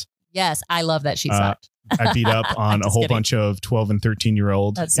twice. Yes. I love that she sucked. I beat up on a whole bunch of 12 and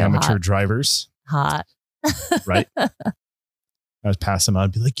 13-year-old amateur drivers. Hot. Right. I would pass him.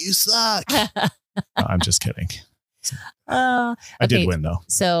 I'd be like, "You suck." No, I'm just kidding. I did win though.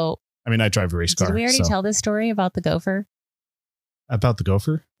 So I mean, I drive a race car. Did we already tell this story about the gopher? About the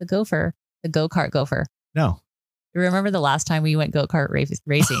gopher? The gopher, the go-kart gopher. No. You remember the last time we went go-kart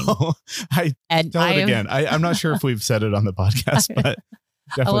racing? Oh, tell it again. I'm not sure if we've said it on the podcast, but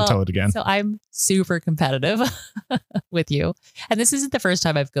definitely tell it again. So I'm super competitive with you. And this isn't the first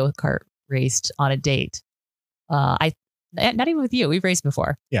time I've go-kart raced on a date. Not even with you. We've raced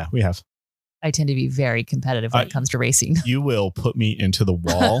before. Yeah, we have. I tend to be very competitive when it comes to racing. You will put me into the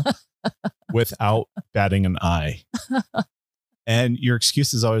wall without batting an eye. And your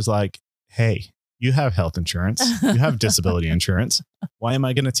excuse is always like, hey, you have health insurance. You have disability insurance. Why am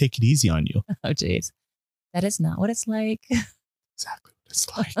I going to take it easy on you? Oh, geez. That is not what it's like. Exactly what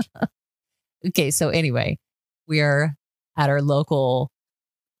it's like. Okay. So anyway, we are at our local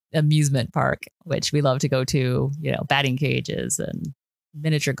amusement park, which we love to go to, batting cages and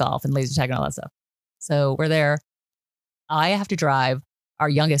miniature golf and laser tag and all that stuff. So we're there. I have to drive our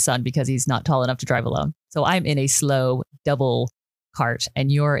youngest son because he's not tall enough to drive alone. So I'm in a slow double cart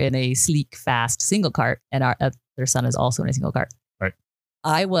and you're in a sleek, fast single cart. And our other son is also in a single cart. Right.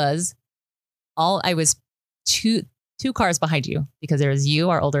 I was two cars behind you because there was you,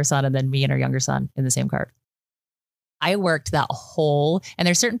 our older son, and then me and our younger son in the same cart. I worked that whole, and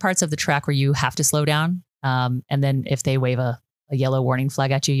there's certain parts of the track where you have to slow down. And then if they wave a yellow warning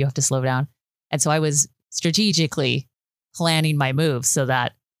flag at you, you have to slow down. And so I was strategically planning my moves so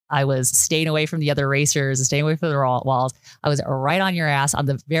that I was staying away from the other racers and staying away from the walls. I was right on your ass on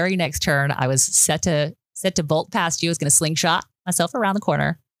the very next turn. I was set to bolt past you. I was going to slingshot myself around the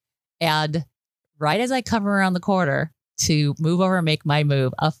corner. And right as I come around the corner to move over and make my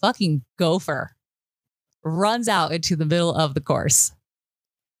move, a fucking gopher runs out into the middle of the course.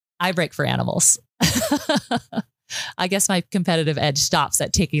 I break for animals. I guess my competitive edge stops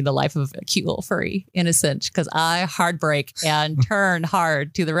at taking the life of a cute little furry innocent because I hard brake and turn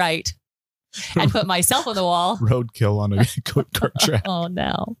hard to the right and put myself on the wall. Roadkill on a go-kart track. Oh,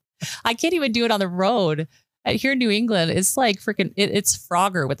 no. I can't even do it on the road. Here in New England, it's like freaking, it's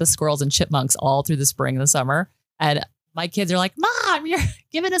Frogger with the squirrels and chipmunks all through the spring and the summer. And my kids are like, Mom, you're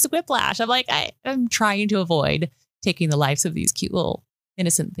giving us whiplash. I'm like, I'm trying to avoid taking the lives of these cute little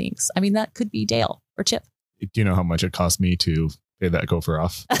innocent things. I mean, that could be Dale or Chip. Do you know how much it cost me to pay that gopher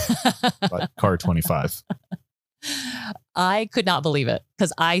off? Like car 25. I could not believe it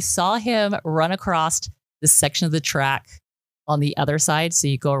because I saw him run across this section of the track on the other side. So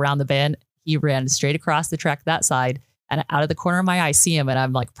you go around the bend. He ran straight across the track that side. And out of the corner of my eye, I see him and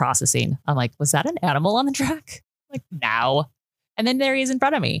I'm like processing. I'm like, was that an animal on the track? Like, no. And then there he is in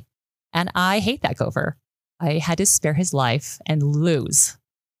front of me. And I hate that gopher. I had to spare his life and lose.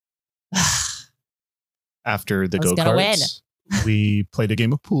 After the go-karts, we played a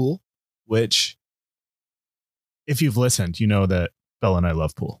game of pool, which if you've listened, you know that Bella and I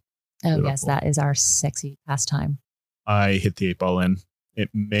love pool. Oh, yes. That is our sexy pastime. I hit the 8 ball in. It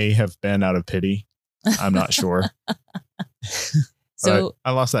may have been out of pity. I'm not sure. So I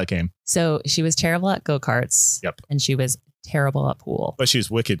lost that game. So she was terrible at go-karts. Yep. And she was terrible at pool. But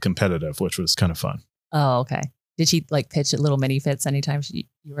she's wicked competitive, which was kind of fun. Oh, okay. Did she like pitch at little mini fits anytime you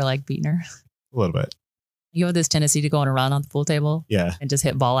were like beating her? A little bit. You have this tendency to go on a run on the pool table. Yeah. And just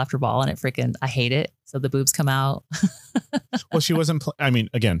hit ball after ball. And I hate it. So the boobs come out. Well, she wasn't,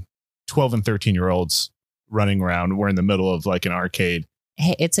 again, 12 and 13-year-olds running around. We're in the middle of like an arcade.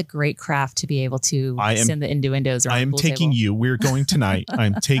 Hey, it's a great craft to be able to send the innuendos around. I am taking you. We're going tonight.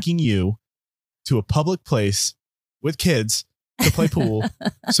 I'm taking you to a public place with kids to play pool.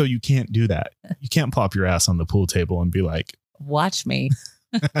 So you can't do that. You can't plop your ass on the pool table and be like, watch me.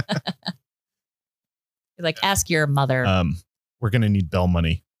 Like, ask your mother. We're going to need bail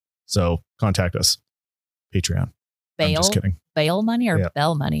money. So contact us. Patreon. Bail? I'm just kidding. Bail money or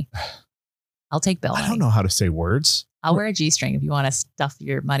bell money? I'll take bail money. I don't know how to say words. I'll wear a G-string if you want to stuff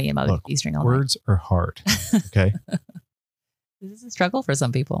your money in my G-string. Words are hard. Okay. This is a struggle for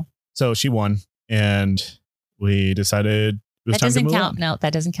some people. So she won and we decided it was time to move on. No,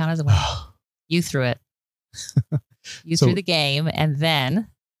 that doesn't count as a win. You threw it. You threw the game and then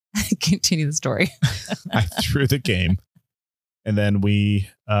continue the story. I threw the game and then we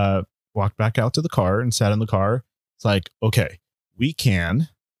walked back out to the car and sat in the car. It's like, okay, we can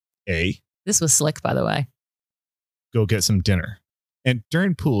This was slick, by the way. Go get some dinner. And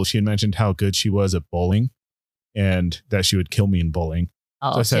during pool, she had mentioned how good she was at bowling and that she would kill me in bowling.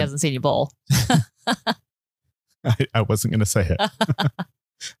 Oh, so she hasn't seen you bowl. I wasn't going to say it.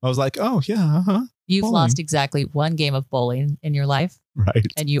 I was like, oh, yeah. Uh-huh. You've bowling. lost exactly one game of bowling in your life. Right.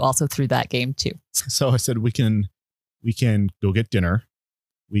 And you also threw that game too. So I said, we can we can go get dinner.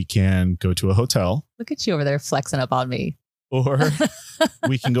 We can go to a hotel. Look at you over there flexing up on me. Or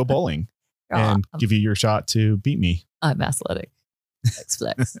we can go bowling and give you your shot to beat me. I'm athletic. Flex,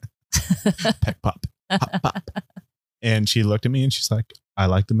 flex. Peck pop. Pop, pop. And she looked at me and she's like, I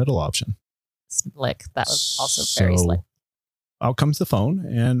like the middle option. Slick. That was also very slick. Out comes the phone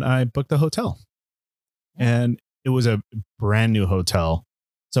and I booked the hotel. And it was a brand new hotel.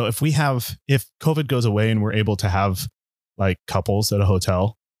 So if COVID goes away and we're able to have like couples at a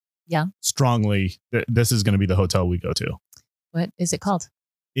hotel, strongly, this is going to be the hotel we go to. What is it called?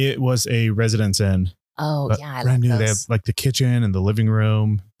 It was a Residence Inn. Oh, yeah. I brand like new. those. They have like the kitchen and the living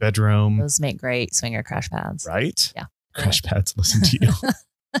room, bedroom. Those make great swinger crash pads. Right? Yeah. Crash pads. Listen to you.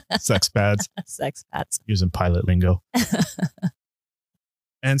 Sex pads. Sex pads. Using pilot lingo.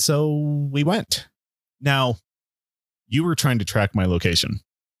 And so we went. Now, you were trying to track my location.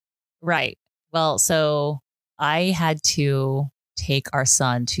 Right. Well, so I had to take our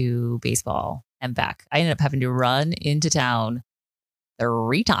son to baseball and back. I ended up having to run into town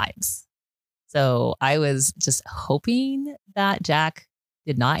 3 times. So I was just hoping that Jack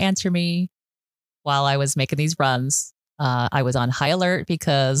did not answer me while I was making these runs. I was on high alert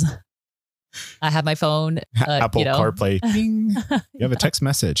because I had my phone. Apple CarPlay. Ding. You have a text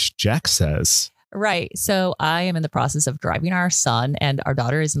message. Jack says. Right. So I am in the process of driving our son, and our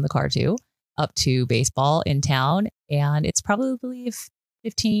daughter is in the car too, up to baseball in town. And it's probably a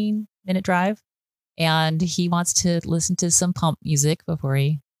 15-minute drive. And he wants to listen to some pump music before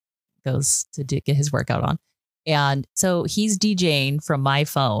he goes to get his workout on. And so he's DJing from my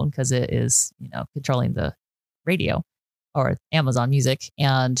phone because it is, controlling the radio or Amazon Music.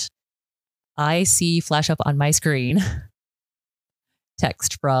 And I see flash up on my screen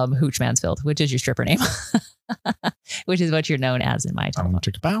text from Hooch Mansfield, which is your stripper name, which is what you're known as in my telephone.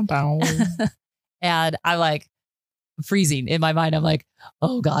 And I'm like freezing in my mind. I'm like,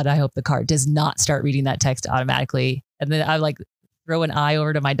 oh God, I hope the car does not start reading that text automatically. And then I like throw an eye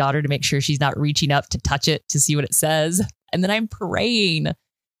over to my daughter to make sure she's not reaching up to touch it to see what it says. And then I'm praying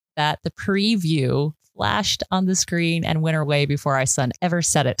that the preview flashed on the screen and went away before our son ever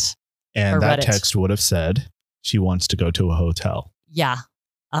said it. And that text would have said she wants to go to a hotel. Yeah.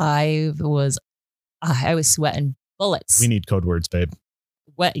 I was sweating bullets. We need code words, babe.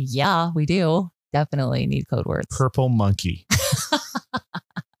 What? Yeah, we do. Definitely need code words. Purple monkey.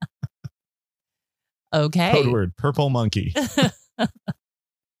 Okay. Code word, purple monkey.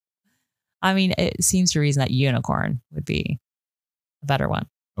 I mean, it seems to reason that unicorn would be a better one.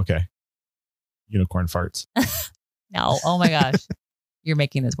 Okay. Unicorn farts. No. Oh my gosh. You're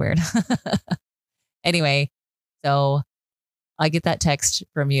making this weird. Anyway, so I get that text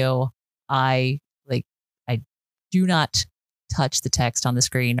from you. I do not touch the text on the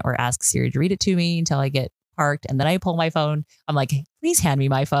screen or ask Siri to read it to me until I get parked. And then I pull my phone. I'm like, please hand me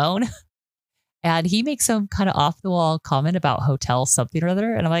my phone. And he makes some kind of off the wall comment about hotel something or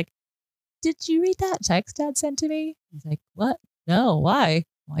other. And I'm like, did you read that text Dad sent to me? He's like, what? No, why?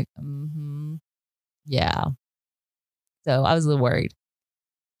 I'm like, yeah. So I was a little worried.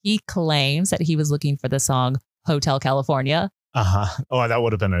 He claims that he was looking for the song Hotel California. Uh-huh. Oh, that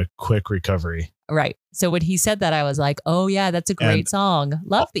would have been a quick recovery. Right. So when he said that, I was like, oh yeah, that's a great song.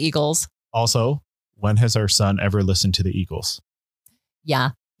 Love the Eagles. Also, when has our son ever listened to the Eagles?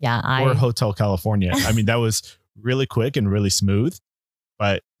 Yeah. Yeah. Or Hotel California. I mean, that was really quick and really smooth,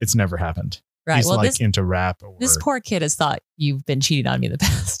 but it's never happened. Right. He's into rap. This poor kid has thought you've been cheating on me in the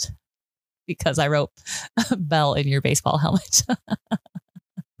past because I wrote Bell in your baseball helmet.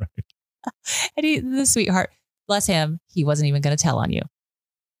 Right. And the sweetheart, bless him, he wasn't even going to tell on you.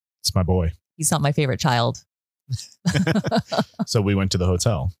 It's my boy. He's not my favorite child. So we went to the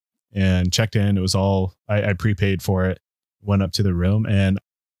hotel and checked in. It was all, I prepaid for it, went up to the room, and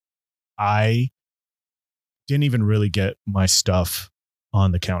I didn't even really get my stuff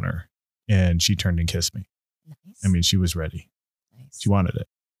on the counter. And she turned and kissed me. Nice. I mean, she was ready. Nice. She wanted it.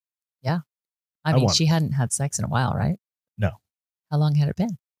 Yeah. I mean, she hadn't had sex in a while, right? No. How long had it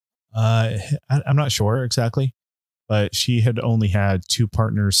been? I'm not sure exactly, but she had only had 2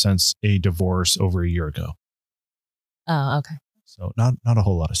 partners since a divorce over a year ago. Oh, okay. So not a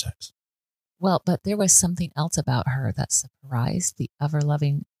whole lot of sex. Well, but there was something else about her that surprised the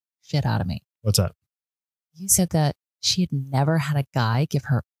ever-loving shit out of me. What's that? You said that she had never had a guy give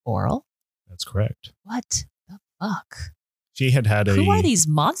her oral? That's correct. What the fuck? She had Who are these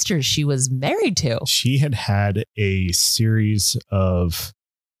monsters she was married to? She had a series of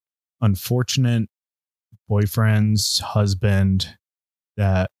unfortunate boyfriends, husband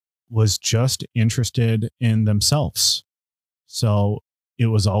that was just interested in themselves. So it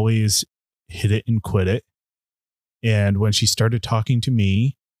was always hit it and quit it. And when she started talking to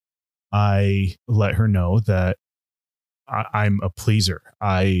me, I let her know that I'm a pleaser.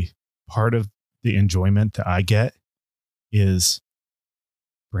 Part of the enjoyment that I get is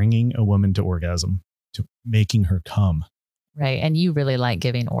bringing a woman to orgasm, to making her come. Right. And you really like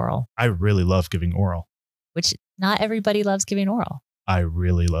giving oral. I really love giving oral. Which not everybody loves giving oral. I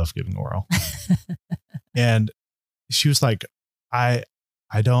really love giving oral. And she was like, I've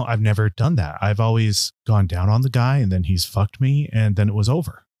never done that. I've always gone down on the guy and then he's fucked me and then it was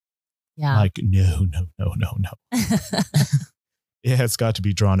over. Yeah. Like, no. It has got to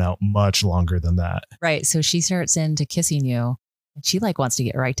be drawn out much longer than that. Right. So she starts into kissing you and she like wants to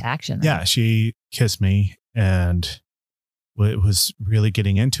get right to action. Right? Yeah. She kissed me and it was really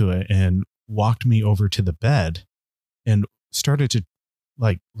getting into it and walked me over to the bed and started to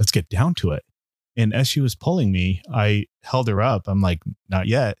like, let's get down to it. And as she was pulling me, I held her up. I'm like, not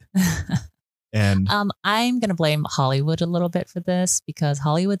yet. And I'm going to blame Hollywood a little bit for this because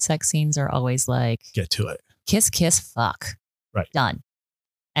Hollywood sex scenes are always like, get to it. Kiss, fuck. Right. Done.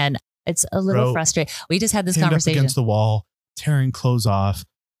 And it's a little frustrating. We just had this hand conversation. Up against the wall, tearing clothes off,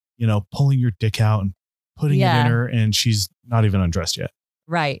 pulling your dick out and putting it in her. And she's not even undressed yet.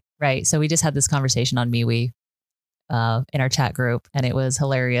 Right. So we just had this conversation on MeWe in our chat group. And it was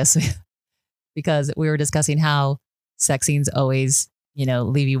hilarious because we were discussing how sex scenes always,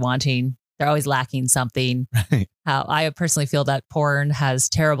 leave you wanting. They're always lacking something. Right. How I personally feel that porn has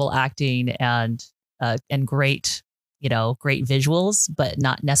terrible acting and great, great visuals, but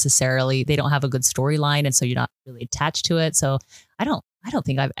not necessarily, they don't have a good storyline. And so you're not really attached to it. So I don't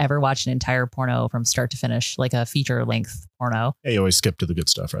think I've ever watched an entire porno from start to finish, like a feature length porno. Yeah, you always skip to the good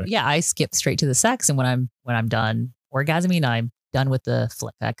stuff, right? Yeah. I skip straight to the sex. And when I'm done orgasming, I'm done with the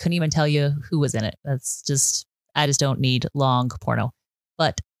flick. I couldn't even tell you who was in it. I just don't need long porno.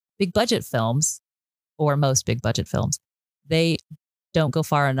 But big budget films, or most big budget films, they don't go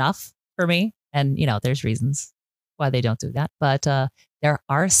far enough for me. And, there's reasons why they don't do that. But there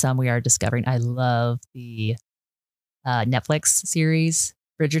are some we are discovering. I love the Netflix series,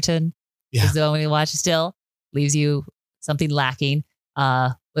 Bridgerton. Yeah. Is the one we watch still. Leaves you something lacking.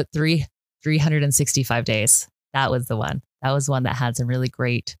 But 365 days. That was the one. That was one that had some really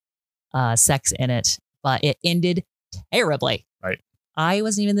great sex in it. But it ended terribly. Right. I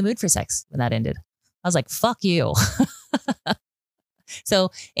wasn't even in the mood for sex when that ended. I was like, fuck you.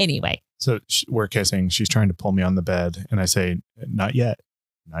 So anyway. So we're kissing. She's trying to pull me on the bed. And I say, not yet.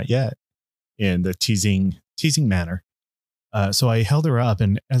 In the teasing manner. So I held her up.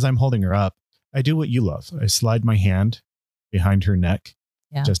 And as I'm holding her up, I do what you love. I slide my hand behind her neck,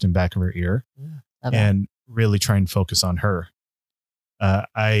 just in back of her ear, and really try and focus on her.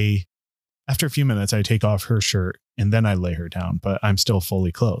 After a few minutes, I take off her shirt and then I lay her down, but I'm still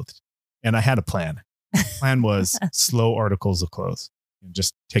fully clothed. And I had a plan. The plan was slow articles of clothes and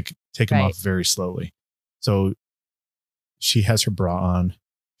just take them off very slowly. So she has her bra on,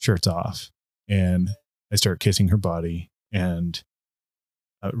 shirt's off, and I start kissing her body and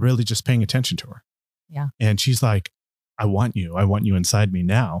really just paying attention to her. Yeah. And she's like, I want you inside me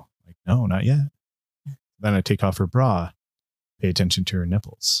now. Like, no, not yet. Then I take off her bra, pay attention to her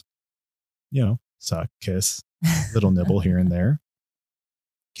nipples. Suck, kiss, little nibble here and there.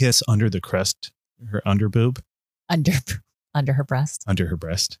 Kiss under the crest, her under boob. Under her breast. Under her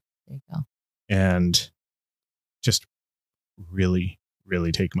breast. There you go. And just really,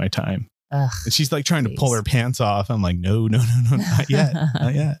 really take my time. Ugh, and she's like trying to pull her pants off. I'm like, no, not yet.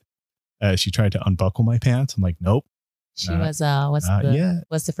 Not yet. She tried to unbuckle my pants. I'm like, nope. She was,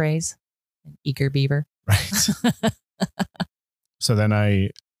 what's the phrase? An eager beaver. Right. So then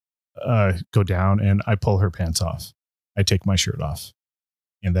I go down and I pull her pants off. I take my shirt off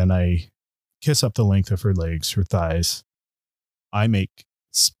and then I kiss up the length of her legs, her thighs. I make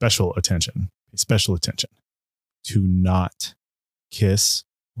special attention to not kiss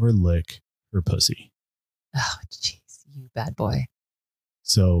or lick her pussy. Oh, jeez, you bad boy.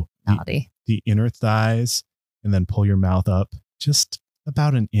 So naughty. The inner thighs, and then pull your mouth up just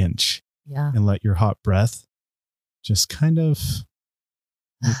about an inch. Yeah. And let your hot breath just kind of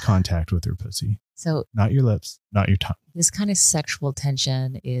make contact with her pussy. So not your lips, not your tongue. This kind of sexual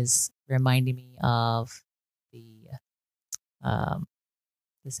tension is reminding me of the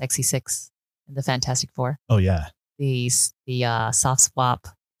Sexy Six and the Fantastic Four. Oh yeah. The soft swap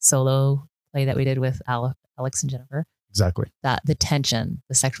solo play that we did with Alex and Jennifer. Exactly. That the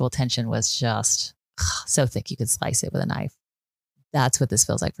sexual tension was just so thick you could slice it with a knife. That's what this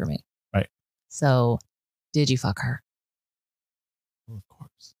feels like for me. Right. So, did you fuck her? Well, of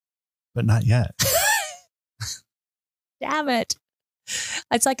course, but not yet. Damn it.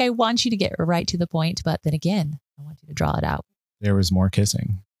 It's like, I want you to get right to the point, but then again, I want you to draw it out. There was more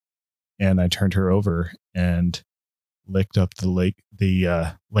kissing, and I turned her over and licked up the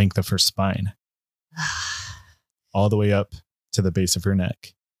length of her spine, all the way up to the base of her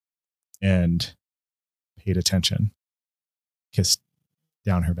neck, and paid attention, kissed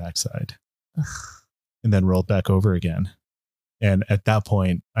down her backside, and then rolled back over again. And at that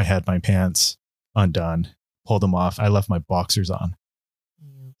point, I had my pants undone, pulled them off. I left my boxers on.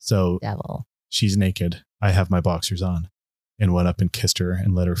 So Devil. She's naked. I have my boxers on, and went up and kissed her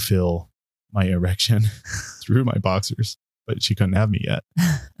and let her feel my erection through my boxers, but she couldn't have me yet.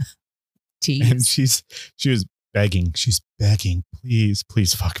 Jeez. And she was begging. She's begging,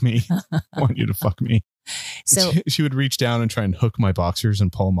 please fuck me. I want you to fuck me. So she would reach down and try and hook my boxers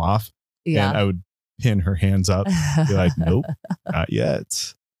and pull them off. yeah. And I would pin her hands up, be like, nope, not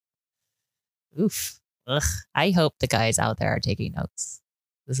yet. Oof. Ugh. I hope the guys out there are taking notes.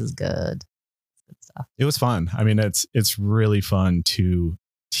 This is good. Good stuff. It was fun. I mean, it's really fun to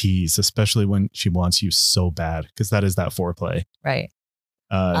tease, especially when she wants you so bad, because that is that foreplay. Right.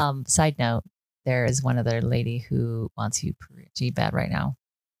 Side note, there is one other lady who wants you pretty bad right now.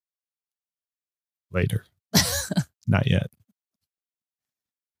 Later. Not yet.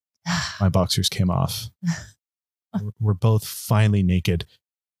 My boxers came off. We're both finally naked.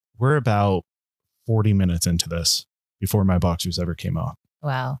 We're about 40 minutes into this before my boxers ever came off.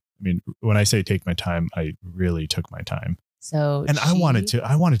 Wow. I mean, when I say take my time, I really took my time. So, and I wanted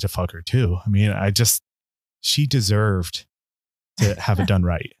to fuck her too. I mean, she deserved to have it done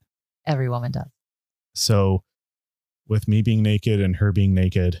right. Every woman does. So with me being naked and her being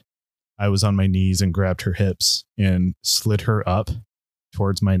naked, I was on my knees and grabbed her hips and slid her up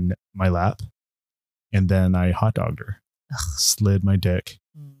towards my lap. And then I hot dogged her, slid my dick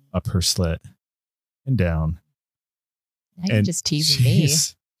up her slit and down. Now you're just teasing me.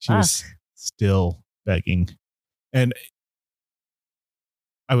 She was still begging. And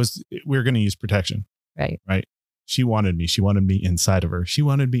we were going to use protection. Right. Right. She wanted me. She wanted me inside of her. She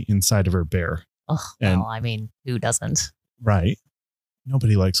wanted me inside of her bare. Oh, well, I mean, who doesn't? Right.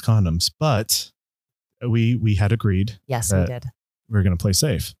 Nobody likes condoms, but we had agreed. Yes, we did. We were going to play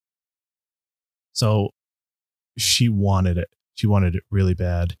safe. So she wanted it. She wanted it really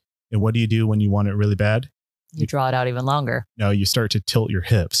bad. And what do you do when you want it really bad? You draw it out even longer. No, you start to tilt your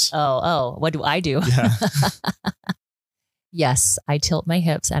hips. Oh, what do I do? Yeah. Yes, I tilt my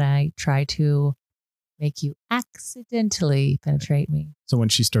hips and I try to make you accidentally penetrate me. So when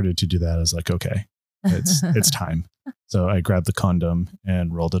she started to do that, I was like, okay, it's time. So I grabbed the condom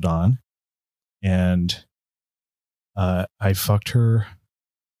and rolled it on, and I fucked her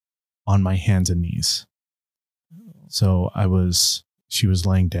on my hands and knees. So she was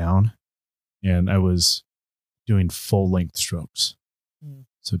laying down, and I was doing full length strokes.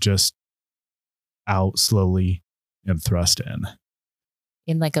 So just out slowly and thrust in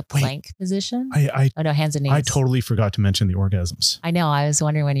like a plank position. No, hands and knees. I totally forgot to mention the orgasms. I know. I was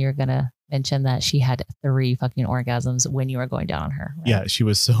wondering when you were going to mention that she had 3 fucking orgasms when you were going down on her. Right? Yeah. She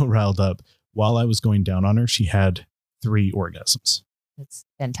was so riled up. While I was going down on her, she had 3 orgasms. It's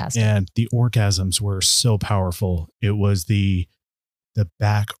fantastic. And the orgasms were so powerful. It was the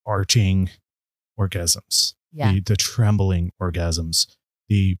back arching orgasms, the trembling orgasms,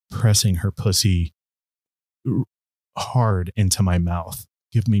 the pressing her pussy hard into my mouth.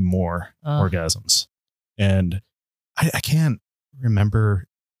 Give me more orgasms. And I can't remember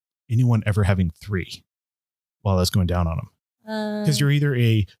anyone ever having 3 while I was going down on them. Because you're either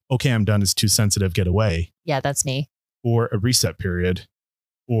okay, I'm done, it's too sensitive, get away. Yeah, that's me. Or a reset period,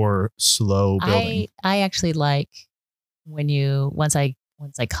 or slow building. I actually like when once I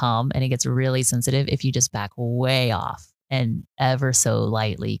come and it gets really sensitive, if you just back way off and ever so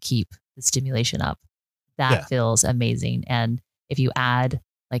lightly keep the stimulation up, that feels amazing. And if you add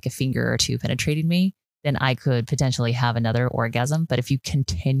like a finger or 2 penetrating me, then I could potentially have another orgasm. But if you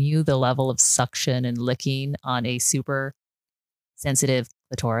continue the level of suction and licking on a super sensitive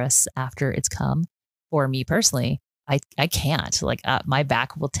clitoris after it's come, for me personally, I can't. Like my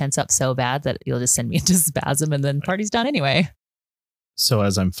back will tense up so bad that you'll just send me into spasm, and then party's done anyway. So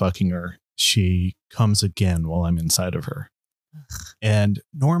as I'm fucking her, she comes again while I'm inside of her. And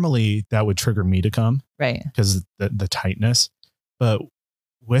normally that would trigger me to come. Right. Because the tightness. But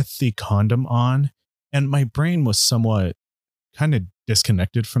with the condom on, and my brain was somewhat kind of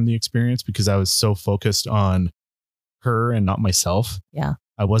disconnected from the experience because I was so focused on her and not myself. Yeah.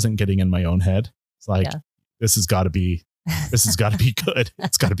 I wasn't getting in my own head. It's like, this has got to be good.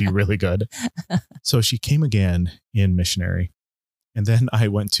 It's got to be really good. So she came again in missionary. And then I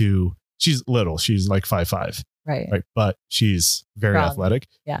went to, she's little. She's like 5'5". Right. But she's very Strong. athletic.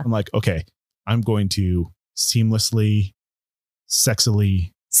 Yeah. I'm like, okay, I'm going to seamlessly,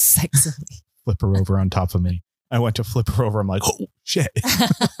 sexily flip her over on top of me. I went to flip her over. I'm like, oh shit.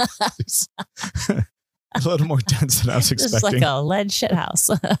 It's a little more dense than I was expecting. It's like a lead shit house.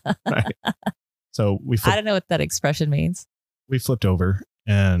 Right. So I don't know what that expression means. We flipped over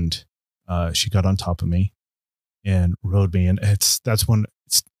and she got on top of me and rode me. And it's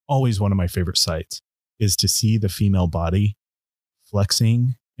always one of my favorite sights is to see the female body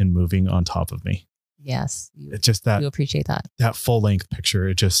flexing and moving on top of me. Yes. It's just that you appreciate that full length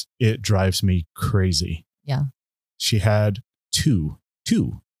picture. It drives me crazy. Yeah. She had two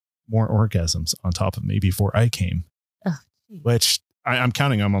more orgasms on top of me before I came, which I'm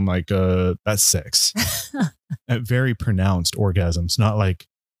counting them. I'm like, that's 6. Very pronounced orgasms, not like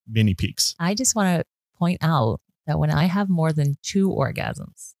mini peaks. I just want to point out that when I have more than 2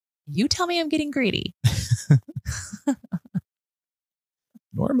 orgasms, you tell me I'm getting greedy.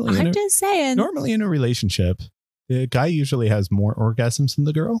 I'm just saying. Normally in a relationship, the guy usually has more orgasms than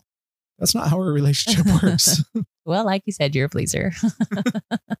the girl. That's not how a relationship works. Well, like you said, you're a pleaser.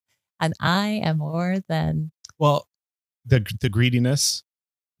 And I am more than... Well, the greediness,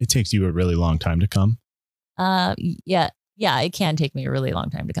 it takes you a really long time to come. Yeah, it can take me a really long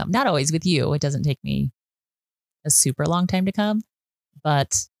time to come. Not always with you. It doesn't take me a super long time to come.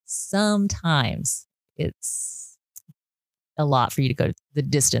 But sometimes it's a lot for you to go the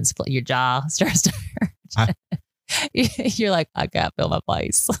distance. Your jaw starts to hurt. You're like, I can't feel my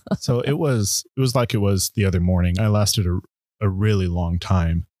place. So it was like it was the other morning. I lasted a really long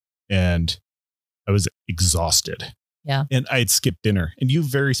time and I was exhausted. Yeah. And I had skipped dinner and you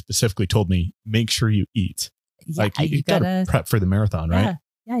very specifically told me, make sure you eat. Yeah, like you gotta prep for the marathon, right?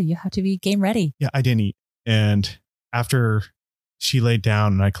 Yeah. You have to be game ready. Yeah. I didn't eat. And after she laid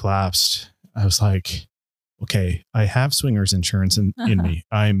down and I collapsed, I was like, okay, I have swingers insurance in me.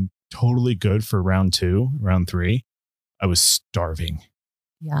 I'm totally good for round 3. I was starving.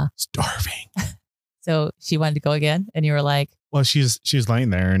 Yeah. Starving. So she wanted to go again and you were like, well, she's laying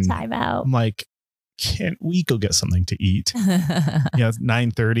there and time out. I'm like, can't we go get something to eat? Yeah. It's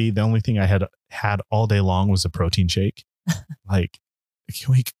 9:30. The only thing I had all day long was a protein shake. Like,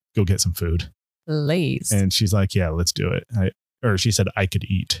 can we go get some food? Please. And she's like, yeah, let's do it. She said I could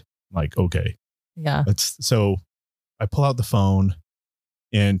eat. I'm like, okay. Yeah. So I pull out the phone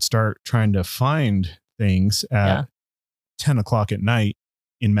and start trying to find things at 10 o'clock at night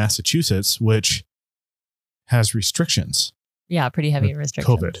in Massachusetts, which has restrictions. Yeah. Pretty heavy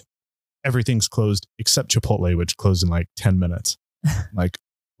restrictions. COVID. Everything's closed except Chipotle, which closed in like 10 minutes. Like,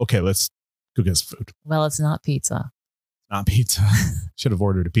 okay, let's go get some food. Well, it's not pizza. Not pizza. Should have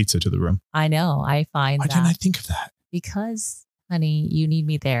ordered a pizza to the room. I know. I find Why didn't I think of that? Because, honey, you need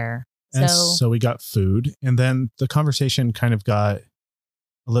me there. And so we got food. And then the conversation kind of got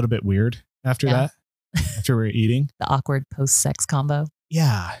a little bit weird after that, after we were eating. The awkward post-sex combo.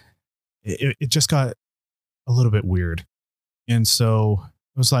 Yeah. It just got a little bit weird. And so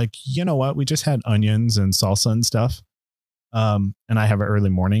I was like, you know what? We just had onions and salsa and stuff. And I have an early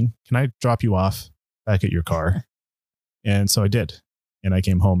morning. Can I drop you off back at your car? And so I did. And I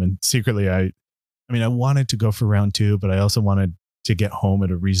came home and secretly, I wanted to go for round 2, but I also wanted to get home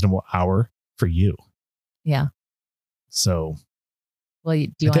at a reasonable hour for you. Yeah. So. Well,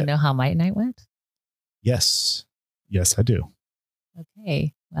 do you want to know how my night went? Yes. Yes, I do.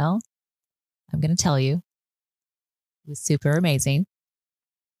 Okay. Well, I'm going to tell you. It was super amazing.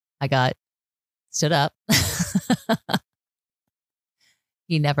 I got stood up.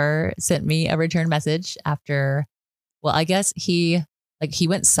 He never sent me a return message after. Well, I guess he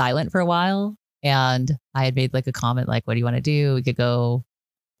went silent for a while and I had made like a comment like, what do you want to do? We could go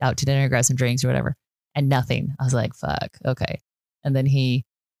out to dinner, grab some drinks or whatever. And nothing. I was like, fuck. Okay. And then he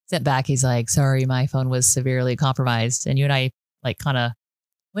sent back. He's like, sorry, my phone was severely compromised. And you and I like kind of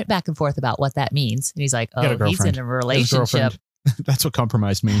went back and forth about what that means. And he's like, oh, he's in a relationship. That's what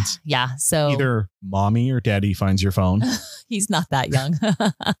compromise means. Yeah. So either mommy or daddy finds your phone. He's not that young.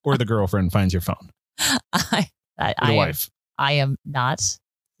 Or the girlfriend finds your phone. Wife. I am not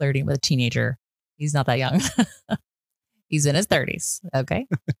flirting with a teenager. He's not that young. He's in his 30s. Okay.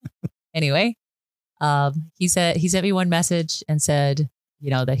 Anyway, he sent me one message and said,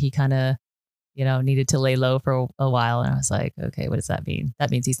 that he kind of, needed to lay low for a while. And I was like, okay, what does that mean?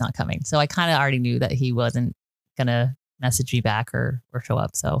 That means he's not coming. So I kind of already knew that he wasn't going to message me back or show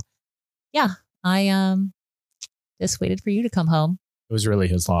up. So yeah, I just waited for you to come home. It was really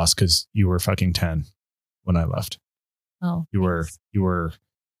his loss because you were fucking 10 when I left. Oh, you were.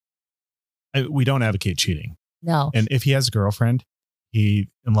 We don't advocate cheating. No. And if he has a girlfriend,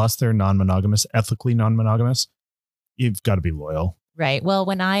 unless they're non-monogamous, ethically non-monogamous, you've got to be loyal. Right. Well,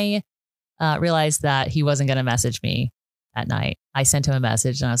 when I realized that he wasn't going to message me at night, I sent him a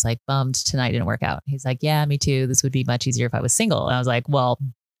message and I was like, bummed tonight didn't work out. He's like, yeah, me too. This would be much easier if I was single. And I was like, well,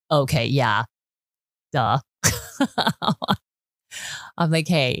 okay, yeah, duh. I'm like,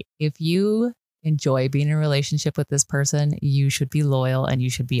 hey, if you enjoy being in a relationship with this person, you should be loyal and you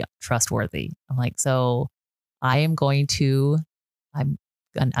should be trustworthy. I'm like, so I'm going to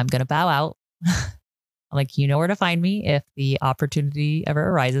bow out. I'm like, you know where to find me if the opportunity ever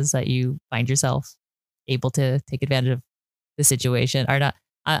arises that you find yourself able to take advantage of the situation or not.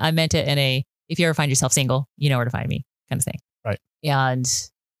 I meant it in a, if you ever find yourself single, you know where to find me kind of thing. Right.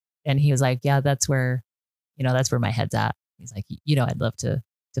 And he was like, yeah, that's where my head's at. He's like, I'd love to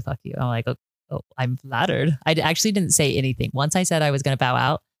fuck you. I'm like, oh, I'm flattered. I actually didn't say anything. Once I said I was going to bow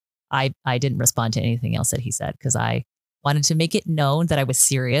out, I didn't respond to anything else that he said because I wanted to make it known that I was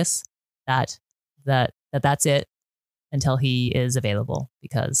serious, that's it until he is available,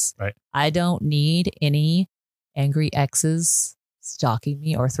 because I don't need any angry exes stalking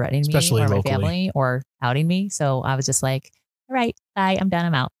me or threatening especially me or locally. my family or outing me. So I was just like, all right, bye, I'm done,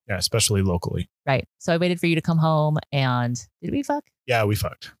 I'm out. Yeah, especially locally. Right. So I waited for you to come home and did we fuck? Yeah, we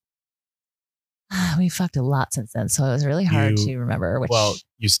fucked. We fucked a lot since then. So it was really hard to remember which. Well,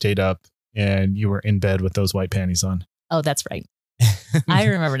 you stayed up and you were in bed with those white panties on. Oh, that's right. I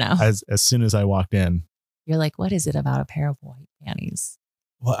remember now. As soon as I walked in. You're like, what is it about a pair of white panties?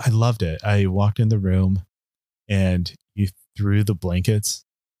 Well, I loved it. I walked in the room and you threw the blankets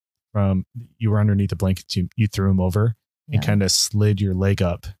you were underneath the blankets. You threw them over and kind of slid your leg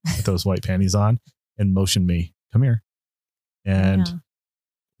up with those white panties on and motioned me, come here. And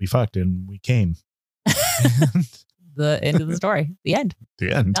we fucked and we came. The end of the story. The end.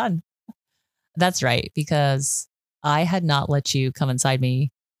 The end. Done. That's right. Because I had not let you come inside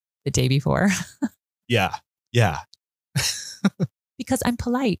me the day before. Yeah. Yeah. Because I'm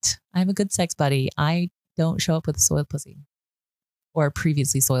polite. I'm a good sex buddy. I don't show up with soiled pussy or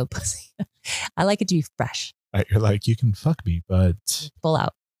previously soiled pussy. I like it to be fresh. Right, you're like, you can fuck me, but pull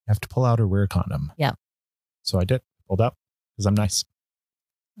out. You have to pull out or wear a condom. Yeah. So I did. Pulled out because I'm nice.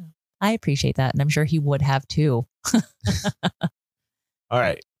 I appreciate that. And I'm sure he would have too. All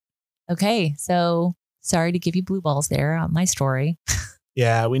right. Okay. So sorry to give you blue balls there on my story.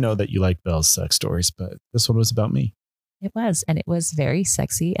 Yeah, we know that you like Belle's sex stories, but this one was about me. It was. And it was very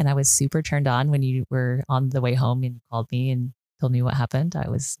sexy. And I was super turned on when you were on the way home and you called me and told me what happened. I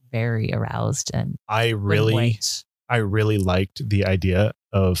was very aroused and I really liked the idea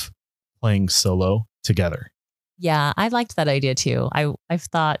of playing solo together. Yeah, I liked that idea too. I've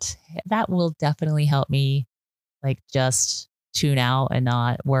thought that will definitely help me like just tune out and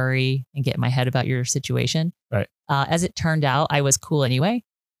not worry and get in my head about your situation. Right. As it turned out, I was cool anyway.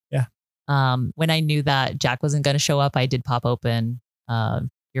 Yeah. When I knew that Jack wasn't going to show up, I did pop open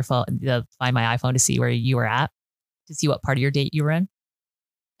your phone, find my iPhone to see where you were at, to see what part of your date you were in.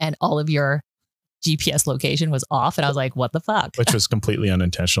 And all of your GPS location was off. And I was like, what the fuck? Which was completely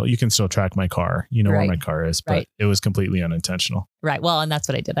unintentional. You can still track my car. You know where my car is, but it was completely unintentional. Right. Well, and that's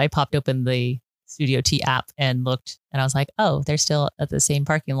what I did. I popped open the Studio T app and looked and I was like, oh, they're still at the same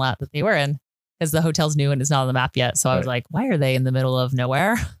parking lot that they were in because the hotel's new and it's not on the map yet. So I was like, why are they in the middle of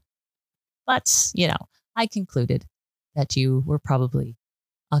nowhere? But, I concluded that you were probably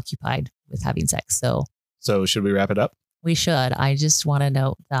occupied with having sex. So should we wrap it up? We should. I just want to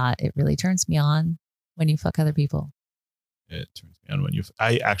note that it really turns me on when you fuck other people. It turns me on when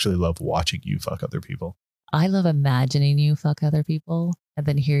I actually love watching you fuck other people. I love imagining you fuck other people and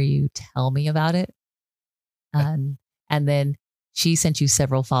then hear you tell me about it. And then she sent you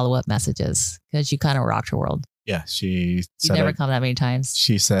several follow-up messages because you kind of rocked her world. Yeah. You've never come that many times.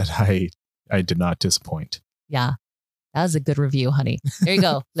 She said, I did not disappoint. Yeah. That was a good review, honey. There you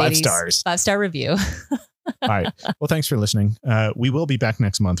go. 5 stars. 5-star review. All right. Well, thanks for listening. We will be back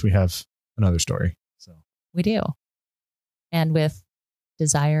next month. We have another story. So we do. And with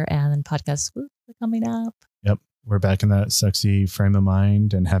Desire and podcast Swoop coming up. Yep. We're back in that sexy frame of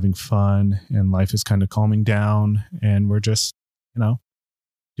mind and having fun, and life is kind of calming down, and we're just,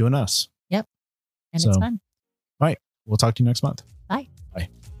 doing us. Yep. And it's fun. All right. We'll talk to you next month. Bye. Bye.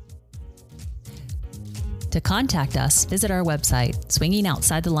 To contact us, visit our website,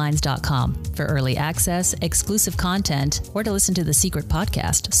 swingingoutsidethelines.com. For early access, exclusive content, or to listen to the secret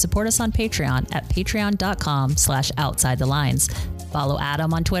podcast, support us on Patreon at patreon.com/outsidethelines. Follow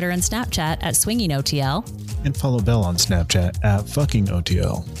Adam on Twitter and Snapchat at swingingotl. And follow Belle on Snapchat at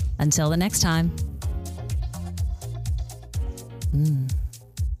fuckingotl. Until the next time.